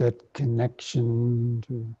cultivate that connection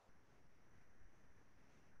to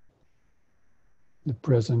the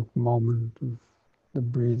present moment of the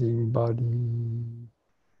breathing body.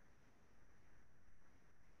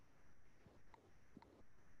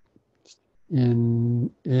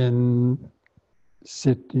 In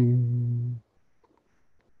sitting,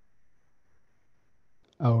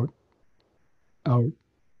 out,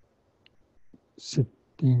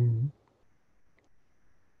 sitting.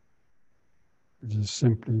 Just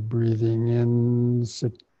simply breathing in,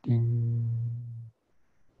 sitting,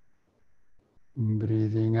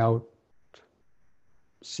 breathing out,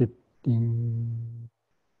 sitting.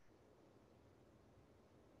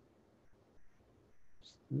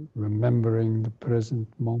 Remembering the present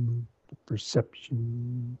moment, the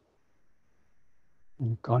perception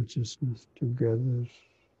and consciousness together.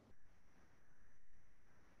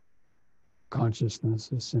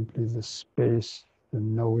 consciousness is simply the space, the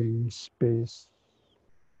knowing space.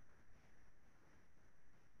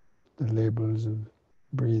 The labels of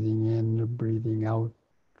breathing in or breathing out,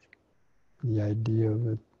 the idea of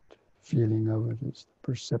it, feeling of it is the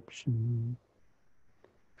perception,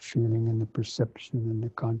 feeling and the perception and the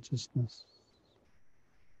consciousness.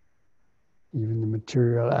 Even the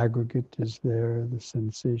material aggregate is there, the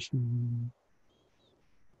sensation.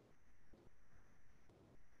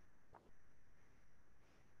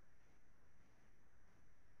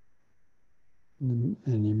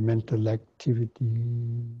 Any mental activity.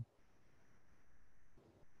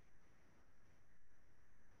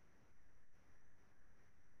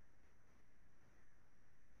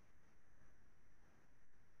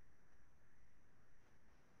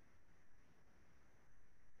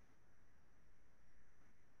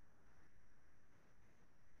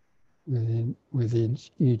 Within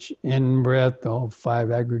each in-breath, all five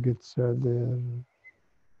aggregates are there.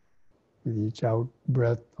 With each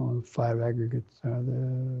out-breath, all five aggregates are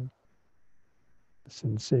there. The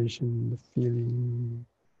sensation, the feeling,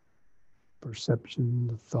 perception,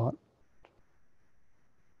 the thought,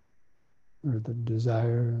 or the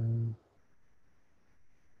desire.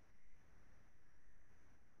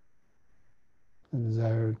 The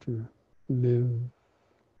desire to live,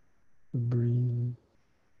 to breathe,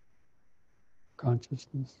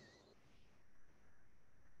 consciousness.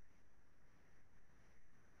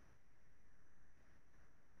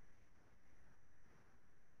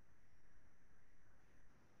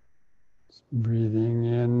 Breathing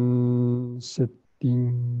in, sitting.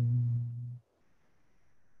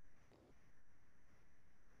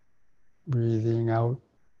 Breathing out,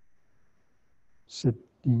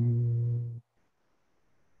 sitting.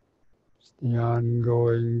 It's the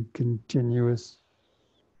ongoing, continuous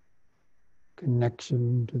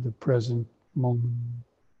connection to the present moment.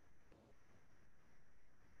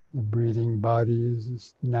 The breathing body is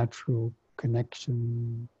this natural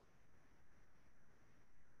connection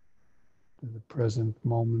to the present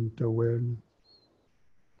moment awareness.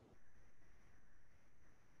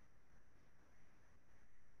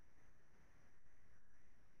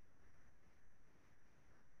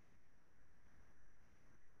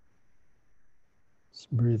 This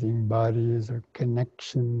breathing body is a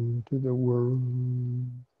connection to the world.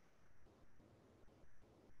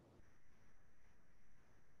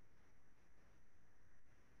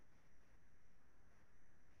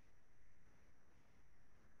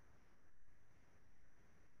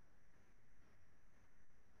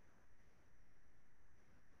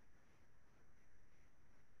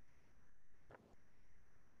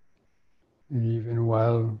 And even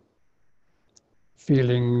while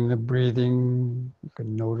feeling the breathing, you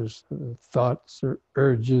can notice the thoughts or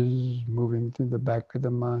urges moving through the back of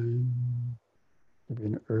the mind. Maybe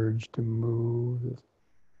an urge to move,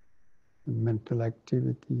 the mental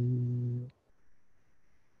activity,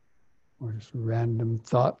 or just random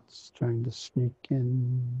thoughts trying to sneak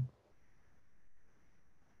in.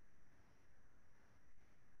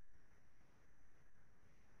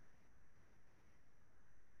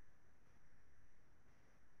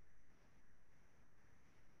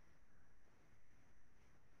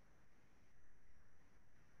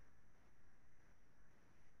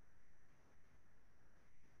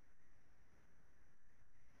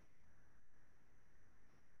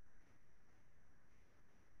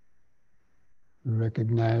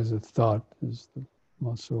 Recognize a thought as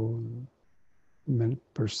also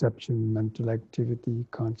perception, mental activity,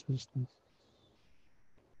 consciousness.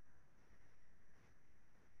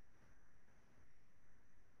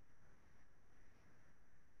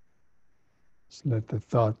 Just let the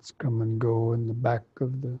thoughts come and go in the back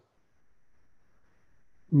of the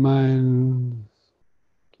mind.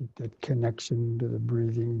 Keep that connection to the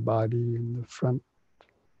breathing body in the front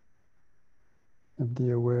of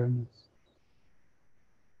the awareness.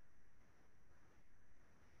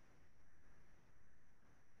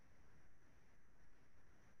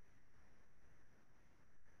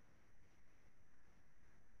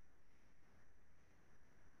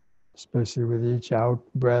 Especially with each out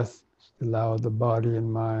breath, allow the body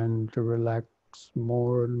and mind to relax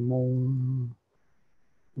more and more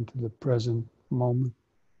into the present moment,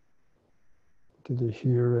 to the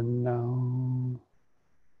here and now.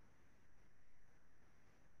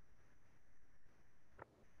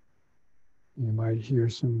 You might hear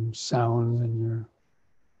some sounds in your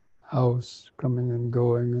house coming and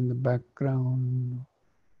going in the background.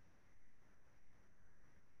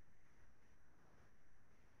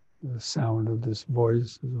 The sound of this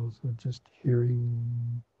voice is also just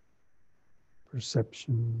hearing,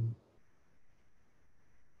 perception.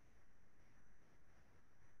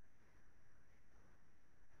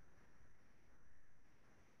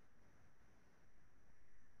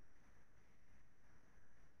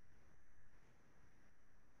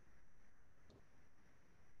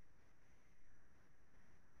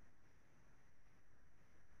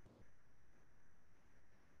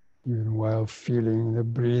 while feeling the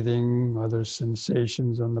breathing, other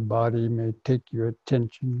sensations on the body may take your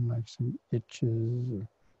attention, like some itches or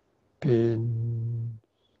pain,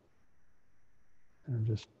 and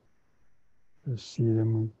just see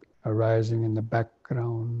them arising in the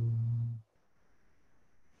background.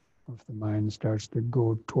 If the mind starts to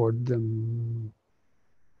go toward them,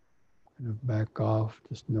 kind of back off,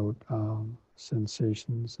 just note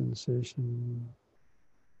sensation,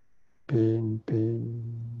 pain.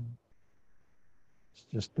 It's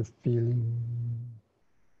just a feeling.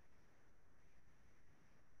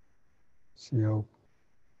 See how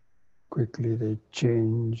quickly they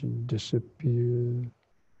change and disappear.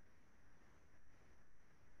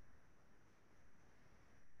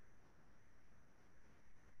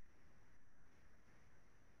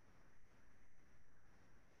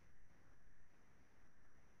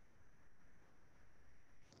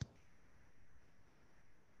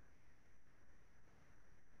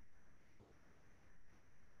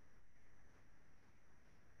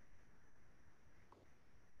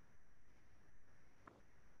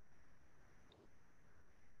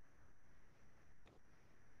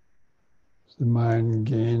 The mind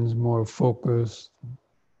gains more focus,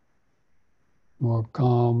 more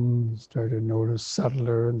calm, start to notice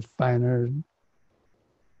subtler and finer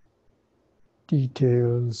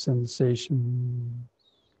details, sensations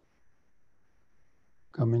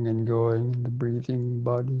coming and going in the breathing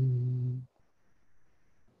body.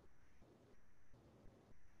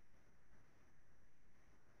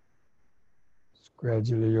 It's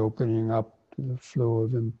gradually opening up to the flow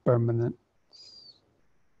of impermanence.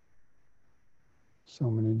 So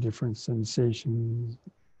many different sensations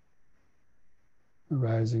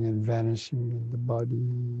arising and vanishing in the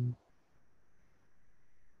body.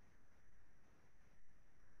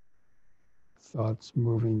 Thoughts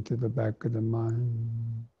moving to the back of the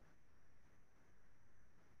mind.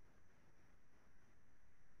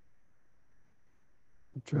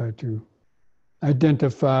 Try to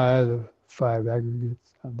identify the five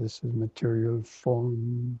aggregates. This is material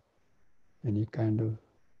form, any kind of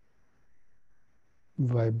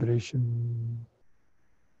vibration.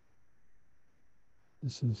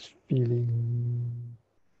 This is feeling,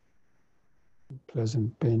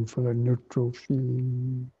 pleasant, painful, or neutral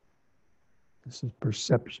feeling. This is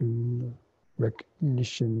perception,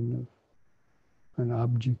 recognition of an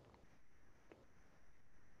object.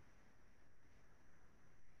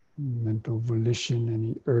 Mental volition,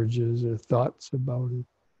 any urges or thoughts about it.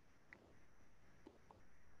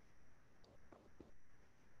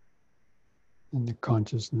 And the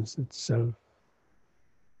consciousness itself,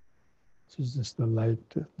 which is just the light,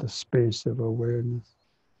 the space of awareness.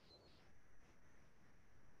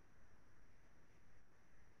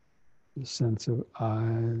 The sense of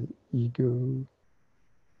I, ego.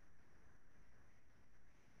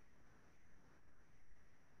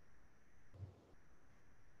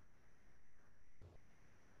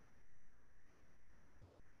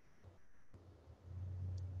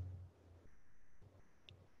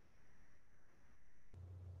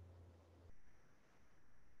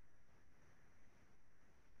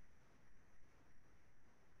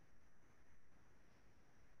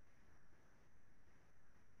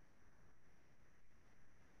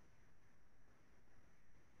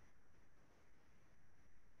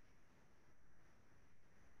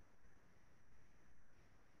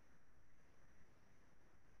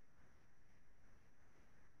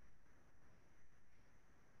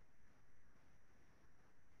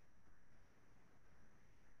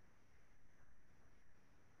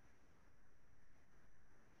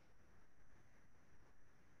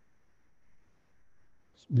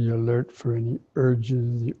 Be alert for any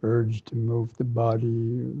urges, the urge to move the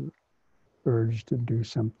body, urge to do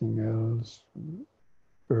something else,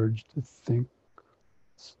 urge to think.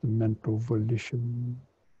 It's the mental volition.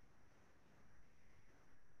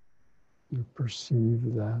 You perceive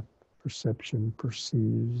that. Perception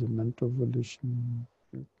perceives the mental volition.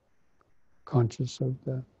 You're conscious of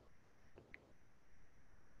that.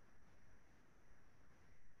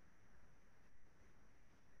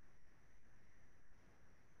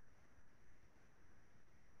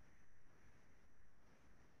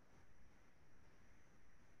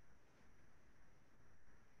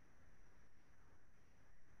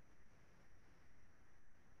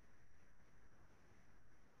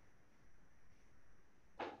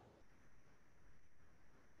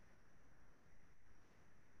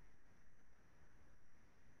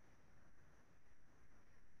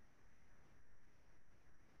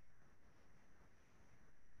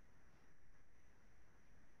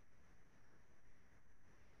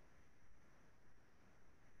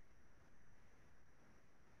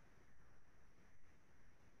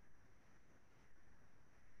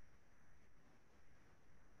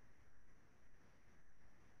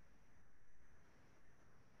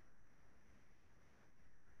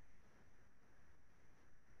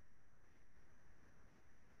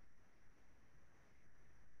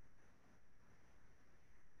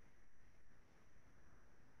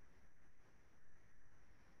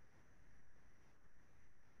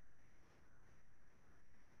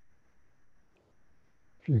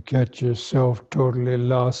 If you catch yourself totally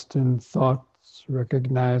lost in thoughts,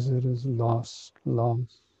 recognize it as lost.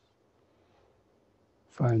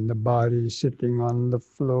 Find the body sitting on the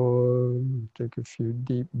floor. Take a few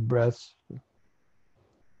deep breaths.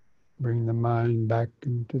 Bring the mind back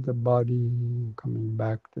into the body, coming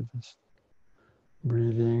back to this.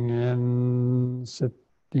 Breathing in,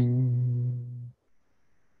 sitting.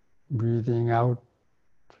 Breathing out,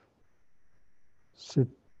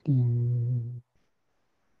 sitting.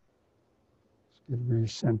 Get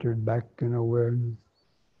re-centered back in awareness.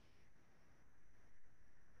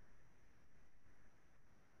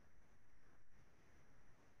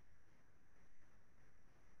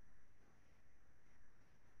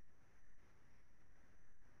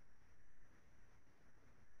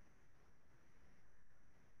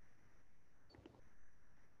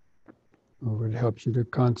 Or if it helps you to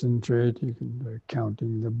concentrate, you can try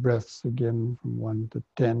counting the breaths again from 1 to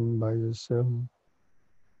 10 by yourself.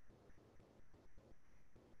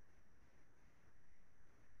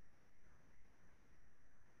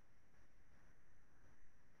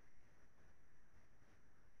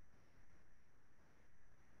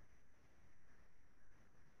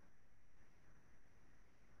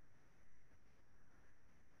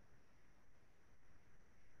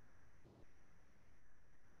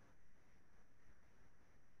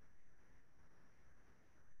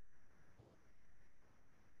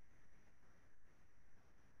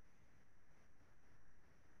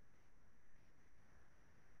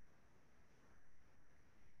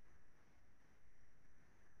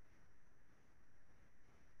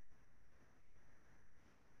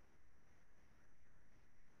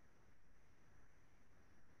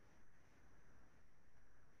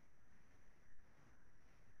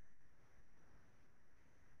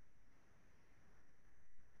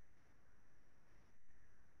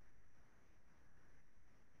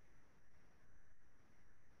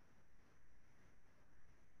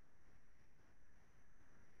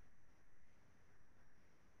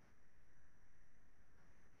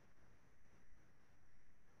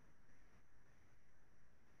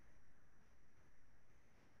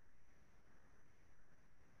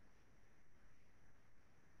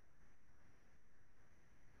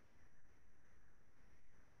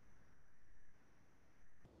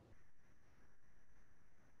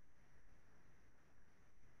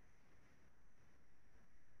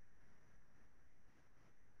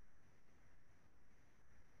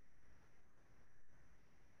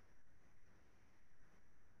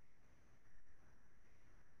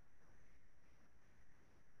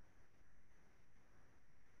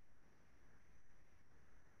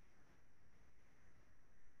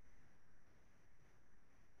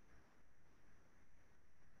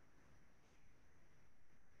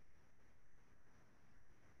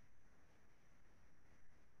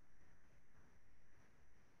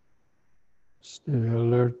 Stay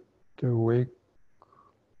alert, awake,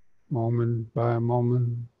 moment by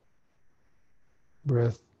moment,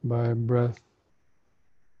 breath by breath.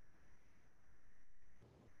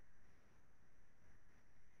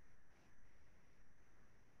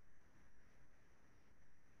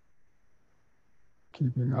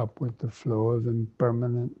 Keeping up with the flow of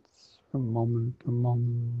impermanence from moment to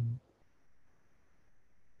moment.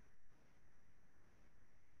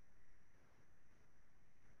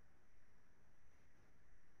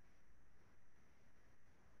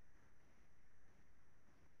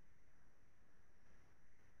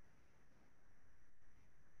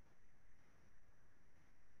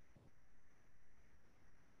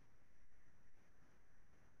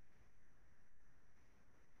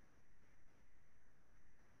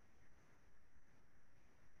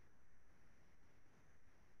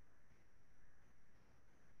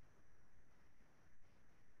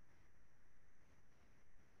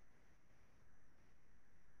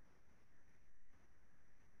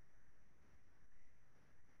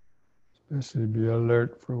 Especially be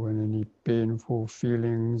alert for when any painful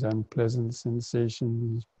feelings, unpleasant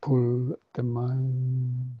sensations pull at the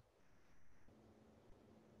mind.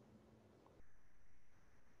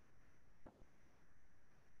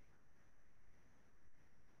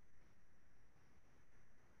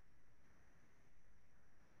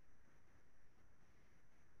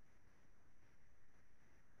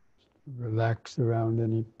 Relax around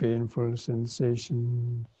any painful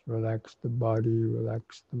sensations. Relax the body,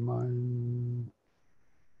 relax the mind.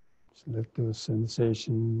 Just let those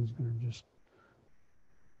sensations just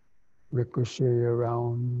ricochet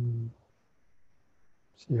around.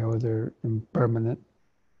 See how they're impermanent,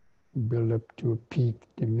 build up to a peak,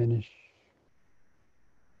 diminish,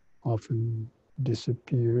 often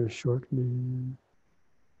disappear shortly.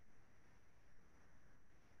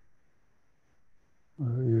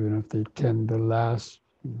 Or they tend to last.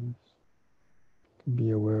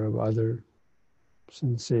 Be aware of other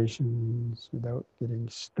sensations without getting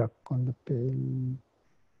stuck on the pain.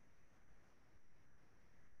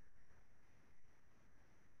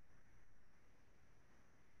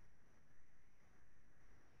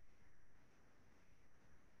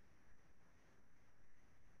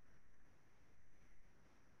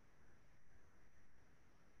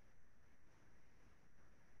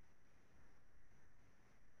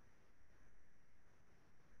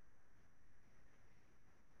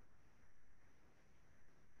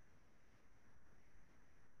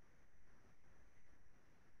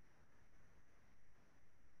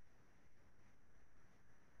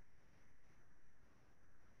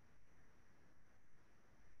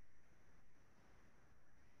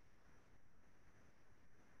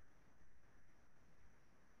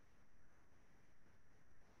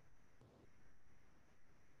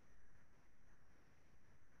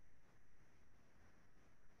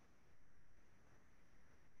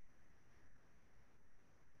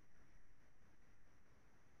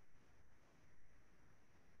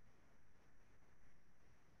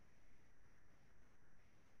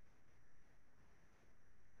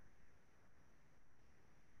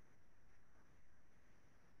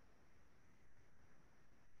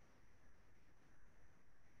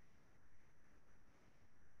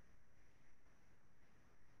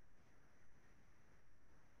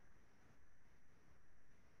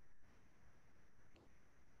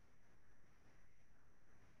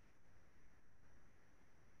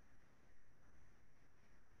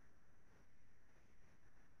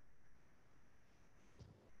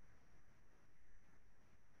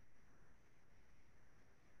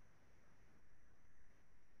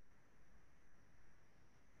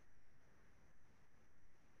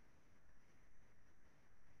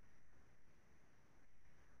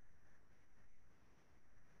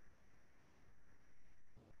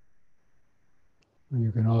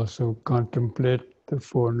 You can also contemplate the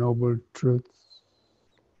Four Noble Truths.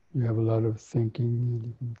 You have a lot of thinking.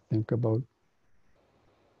 You can think about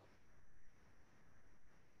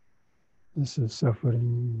this is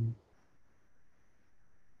suffering,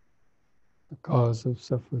 the cause of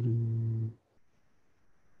suffering,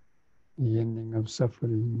 the ending of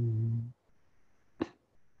suffering,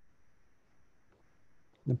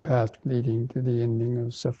 the path leading to the ending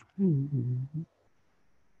of suffering.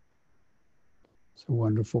 It's a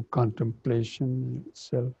wonderful contemplation in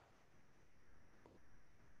itself.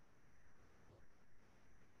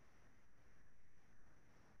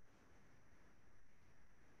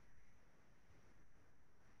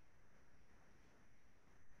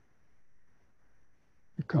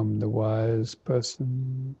 Become the wise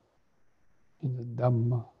person in the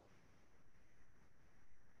Dhamma.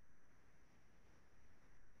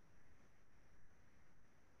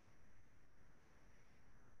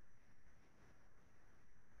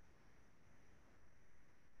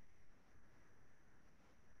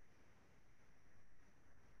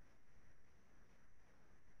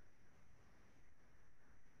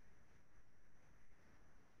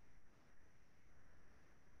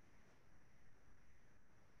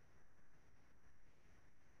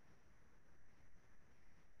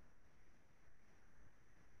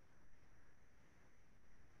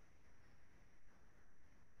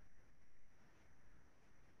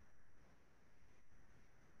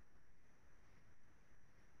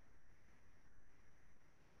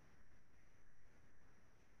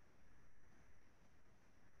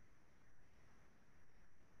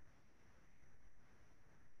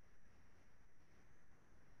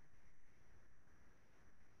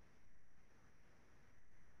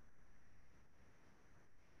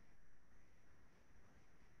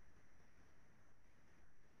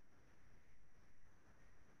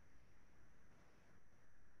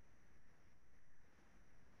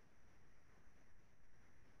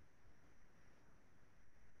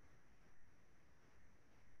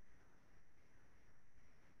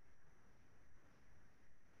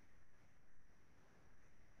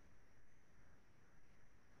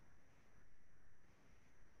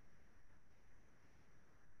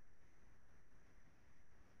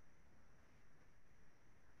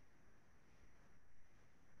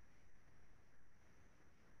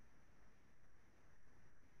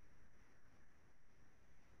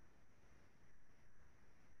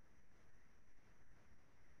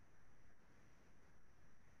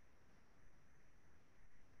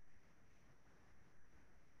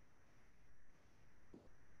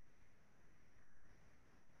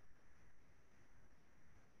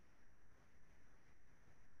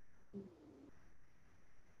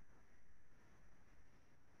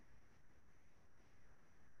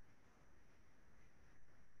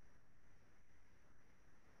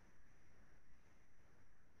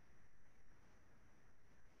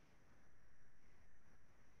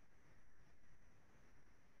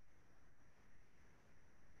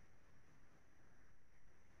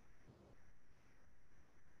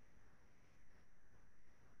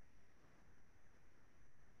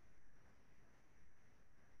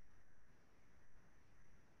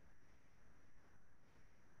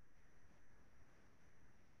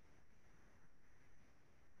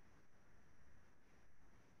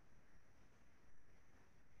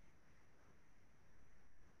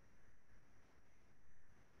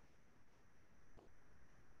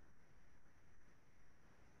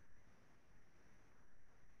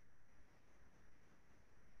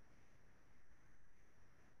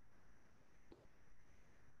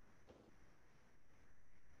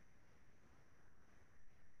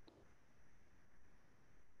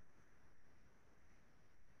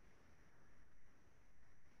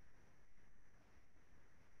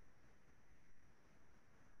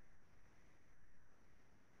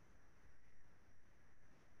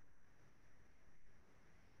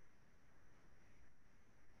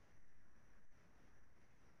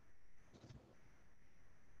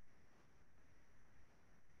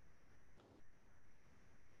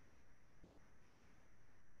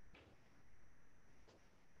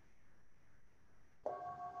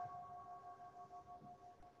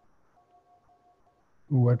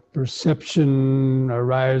 What perception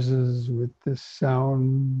arises with this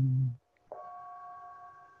sound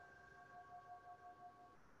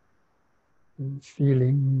and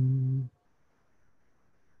feeling,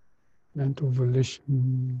 mental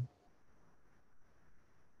volition.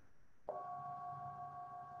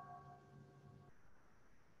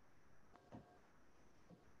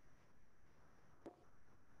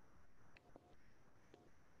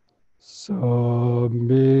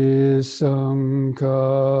 Sabbe sankhara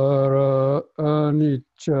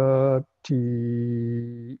anicchati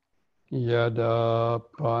yada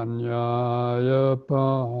panyaya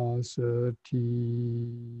pasati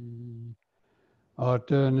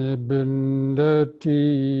atani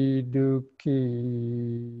bindati dukhi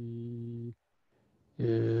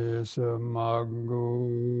esa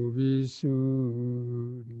maggo visuddhya.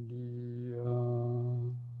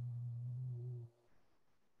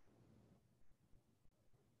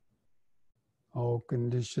 All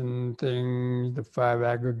conditioned things, the five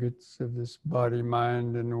aggregates of this body,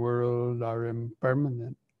 mind, and world are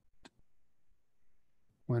impermanent.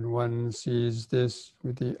 When one sees this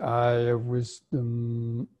with the eye of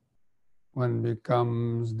wisdom, one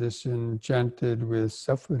becomes disenchanted with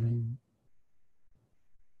suffering.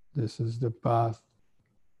 This is the path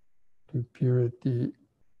to purity,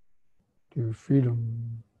 to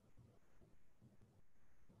freedom.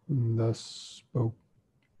 And thus spoke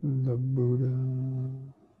the Buddha.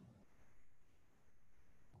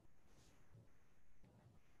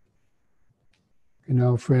 You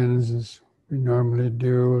know, friends, as we normally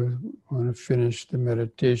do, we want to finish the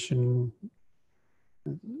meditation,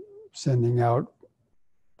 sending out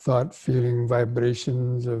thought, feeling,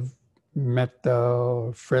 vibrations of metta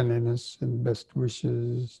or friendliness and best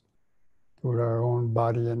wishes toward our own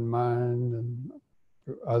body and mind and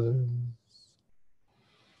to others.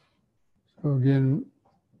 So again,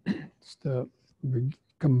 we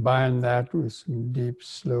combine that with some deep,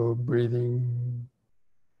 slow breathing.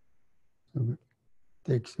 So it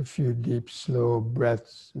takes a few deep, slow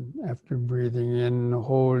breaths, and after breathing in,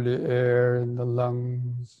 hold the air in the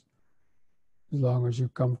lungs as long as you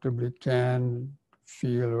comfortably can.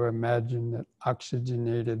 Feel or imagine that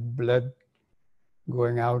oxygenated blood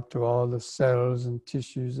going out to all the cells and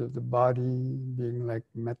tissues of the body, being like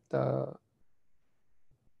metta,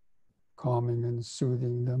 calming and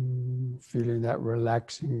soothing them, feeling that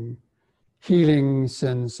relaxing, healing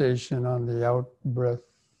sensation on the out breath.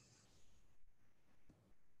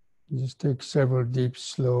 Just take several deep,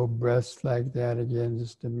 slow breaths like that again.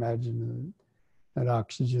 Just imagine that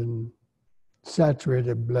oxygen,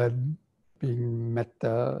 saturated blood being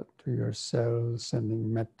metta to your cells,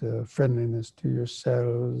 sending metta, friendliness to your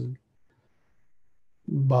cells,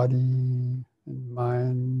 body and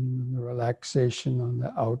mind, the relaxation on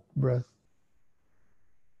the out breath,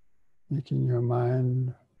 making your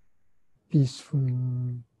mind peaceful.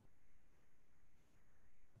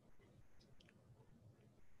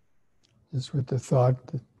 Just with the thought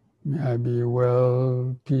that may I be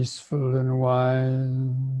well, peaceful and wise.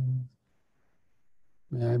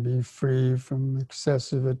 May I be free from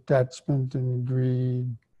excessive attachment and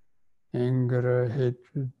greed, anger,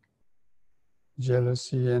 hatred,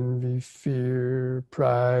 jealousy, envy, fear,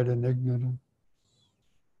 pride, and ignorance.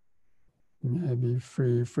 May I be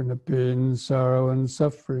free from the pain, sorrow, and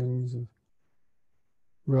sufferings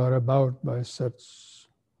brought about by such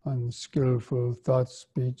unskillful thought,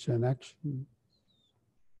 speech, and action.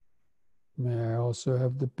 May I also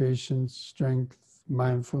have the patience, strength,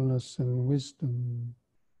 mindfulness, and wisdom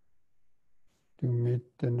to meet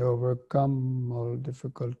and overcome all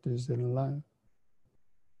difficulties in life.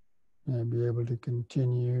 May I be able to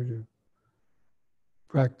continue to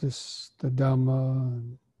practice the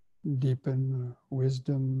Dhamma and deepen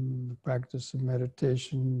wisdom, the practice of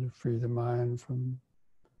meditation to free the mind from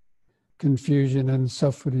confusion and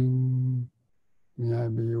suffering. May I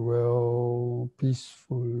be well,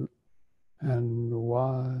 peaceful, and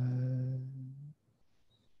wise.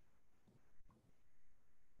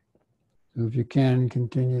 So if you can,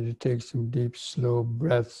 continue to take some deep, slow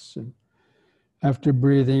breaths. And after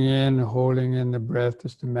breathing in, holding in the breath,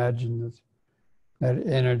 just imagine that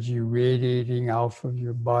energy radiating out of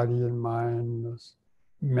your body and mind, those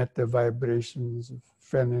metta vibrations of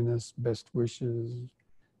friendliness, best wishes,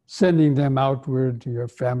 sending them outward to your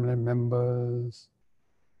family members.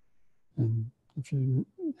 And if you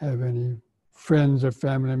have any friends or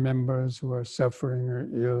family members who are suffering or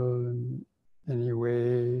ill in any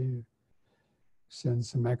way, send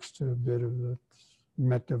some extra bit of the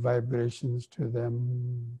metta vibrations to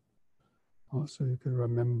them. Also, you can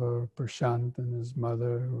remember Prashant and his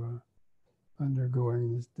mother who are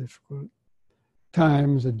undergoing this difficult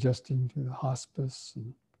times, adjusting to the hospice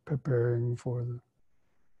and preparing for the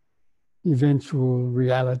eventual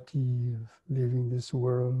reality of leaving this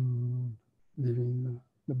world, leaving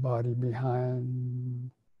the body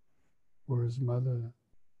behind for his mother.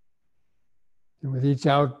 And with each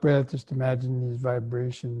out breath, just imagine these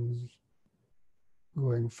vibrations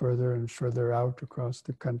going further and further out across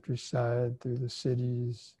the countryside, through the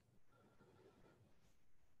cities,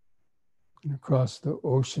 and across the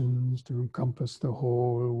oceans to encompass the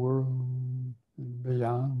whole world and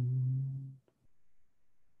beyond.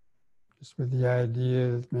 Just with the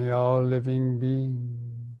idea that may all living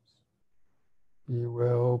beings be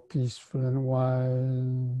well, peaceful, and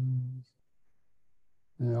wise.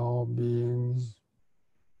 May all beings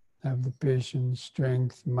have the patience,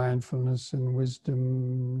 strength, mindfulness, and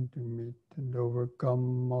wisdom to meet and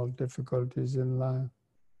overcome all difficulties in life.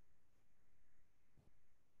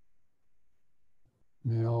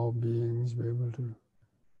 May all beings be able to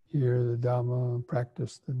hear the Dhamma,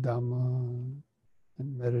 practice the Dhamma,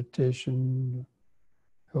 and meditation,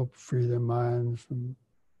 help free their minds from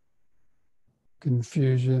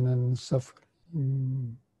confusion and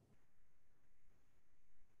suffering.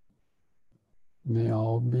 May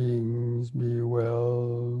all beings be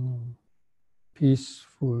well,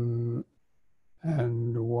 peaceful,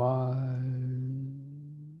 and wise.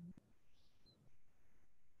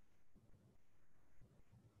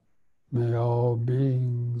 May all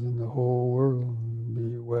beings in the whole world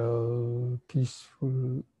be well,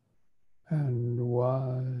 peaceful, and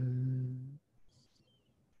wise.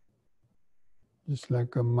 Just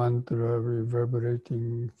like a mantra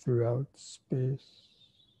reverberating throughout space.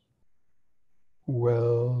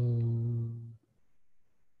 Well,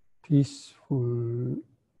 peaceful,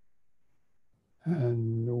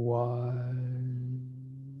 and wise.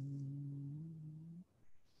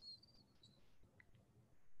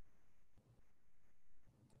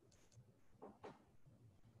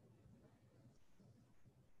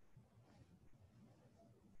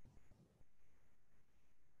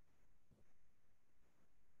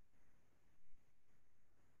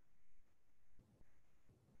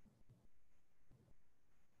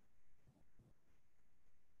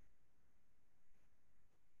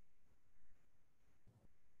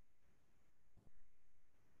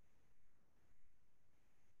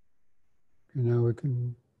 You know, we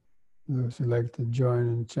can, those who like to join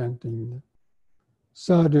in chanting the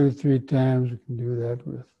sadhu 3 times, we can do that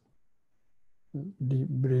with deep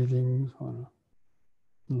breathing on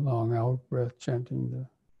a long out breath, chanting the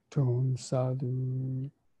tone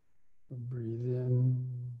sadhu. Breathe in.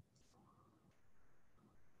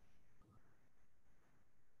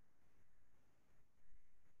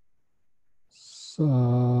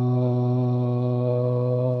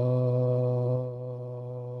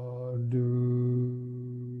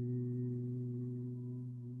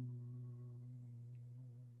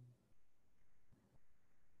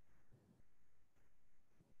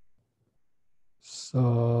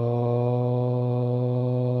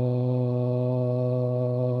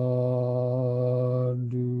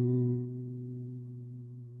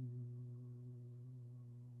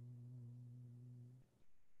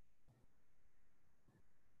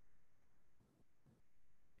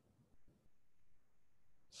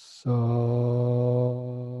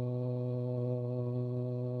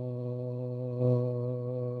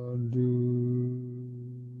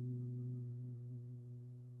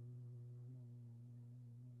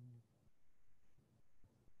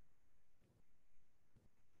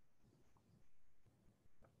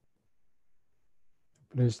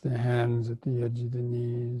 Place the hands at the edge of the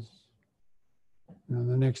knees. Now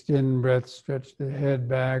the next in-breath, stretch the head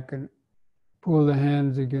back and pull the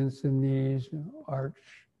hands against the knees, arch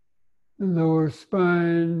the lower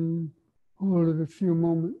spine, hold it a few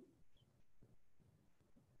moments.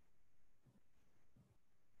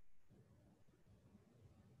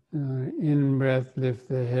 In-breath, lift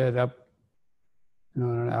the head up. And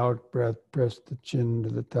on an out-breath, press the chin to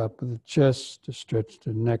the top of the chest to stretch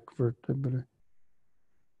the neck vertebrae.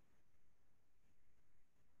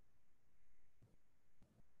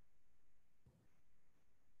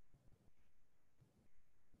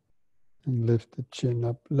 And lift the chin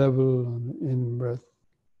up level on the in-breath.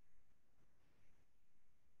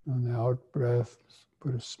 On the out-breath,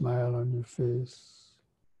 put a smile on your face.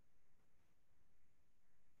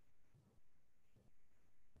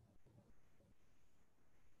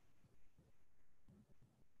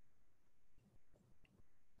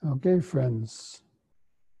 Okay, friends.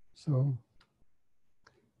 So,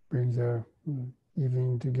 brings our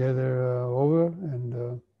evening together over,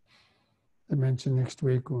 and I mentioned next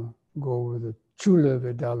week we'll go over the Chula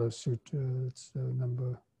Vedala Sutta. It's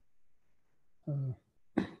number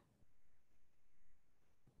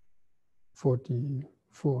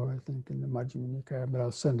 44, I think, in the Majjhima Nikaya, but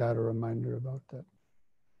I'll send out a reminder about that.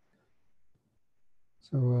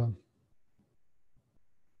 So,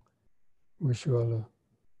 wish you all a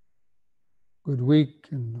good week,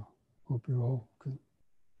 and hope you all can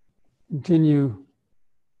continue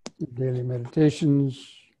your daily meditations,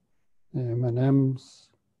 M&Ms.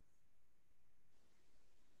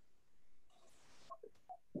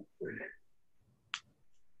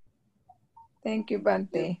 Thank you,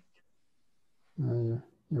 Bhante.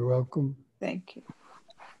 You're welcome. Thank you.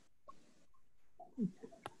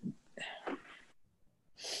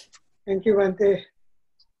 Thank you, Bhante.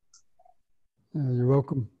 You're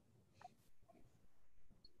welcome.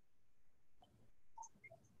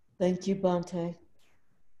 Thank you, Bhante.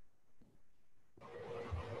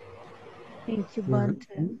 Thank you,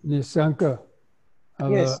 Bhante. Nisanka,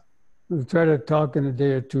 Yes. we'll try to talk in a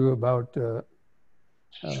day or two about that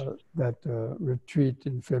retreat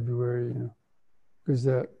in February, you know, because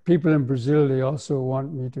the people in Brazil, they also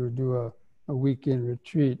want me to do a weekend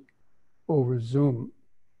retreat over Zoom,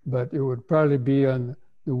 but it would probably be on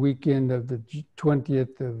the weekend of the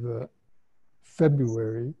 20th of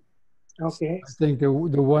February. Okay. I think the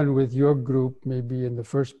one with your group may be in the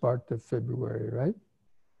first part of February, right?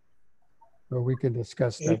 Or we can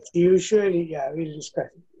discuss that. It's usually, yeah, we'll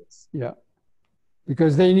discuss it. Yes. Yeah,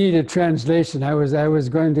 because they need a translation. I was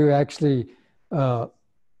going to actually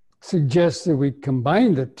suggest that we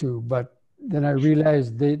combine the two, but then I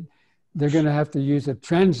realized they're going to have to use a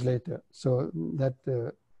translator, so that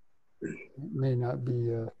may not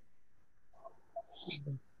be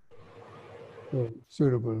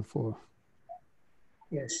suitable for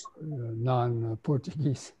Yes.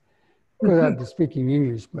 non-Portuguese. Because I'll be speaking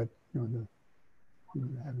English, but you know,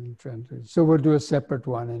 having translated. So we'll do a separate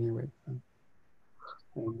one anyway.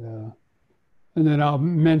 And then I'll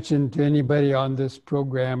mention to anybody on this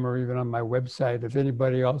program or even on my website, if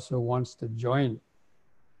anybody also wants to join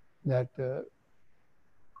that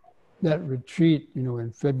that retreat, you know,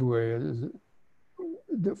 in February.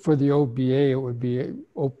 For the OBA, it would be,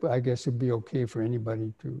 I guess it'd be okay for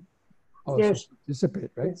anybody to also Yes.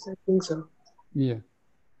 participate, right? Yes, I think so. Yeah.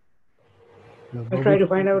 I'll try to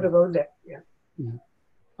find out about that. Yeah. Yeah.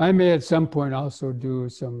 I may at some point also do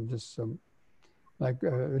some like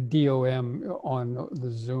DOM on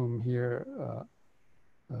the Zoom here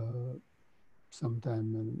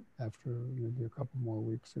sometime after maybe a couple more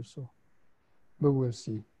weeks or so. But we'll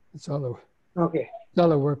see. It's all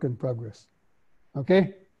a work in progress.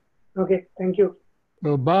 Okay? Okay, thank you.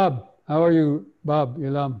 So Bob, how are you, Bob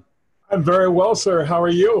Ilam? I'm very well, sir. How are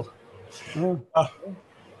you? Oh,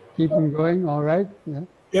 keeping going, all right? Yeah.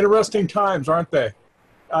 Interesting times, aren't they?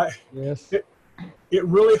 Yes. It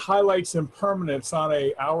really highlights impermanence on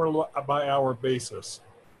a hour-by-hour basis.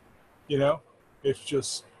 You know, it's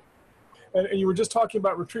just, and you were just talking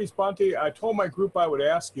about retreats, Bhante. I told my group I would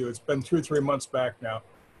ask you. It's been 2 or 3 months back now,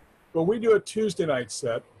 but we do a Tuesday night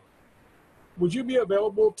set. Would you be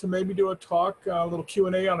available to maybe do a talk, a little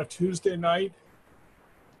Q&A on a Tuesday night,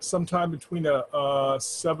 sometime between a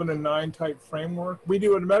 7 and 9 type framework? We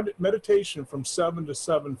do a meditation from 7 to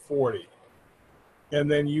 7:40. And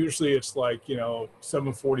then usually it's like, you know,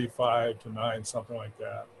 7:45 to 9, something like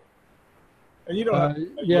that. And you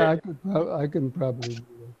don't yeah, I can probably do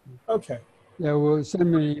that. Okay. Yeah, well,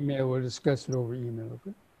 send me an email. We'll discuss it over email,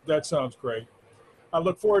 okay? That sounds great. I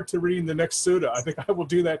look forward to reading the next Sutta. I think I will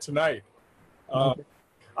do that tonight. Okay.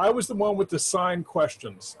 I was the one with the signed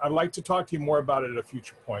questions. I'd like to talk to you more about it at a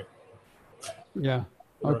future point. Yeah,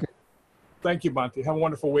 okay. Thank you, Bhante. Have a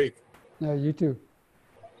wonderful week. Yeah, you too.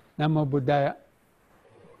 Namo Buddhaya.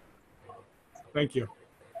 Thank you.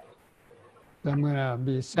 I'm going to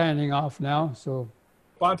be signing off now, so.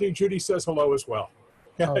 Bhante, Judy says hello as well.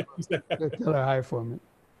 Oh, tell her hi for me.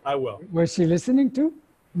 I will. Was she listening too?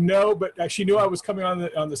 No, but she knew I was coming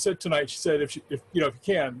on the sit tonight. She said, if you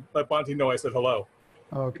can, let Bhante know I said hello.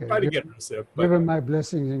 Okay. Try to get her to sit. Give her my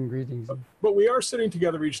blessings and greetings. But we are sitting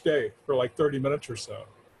together each day for like 30 minutes or so.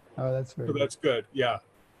 Oh, that's very So good. that's good. Yeah.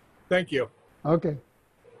 Thank you. Okay.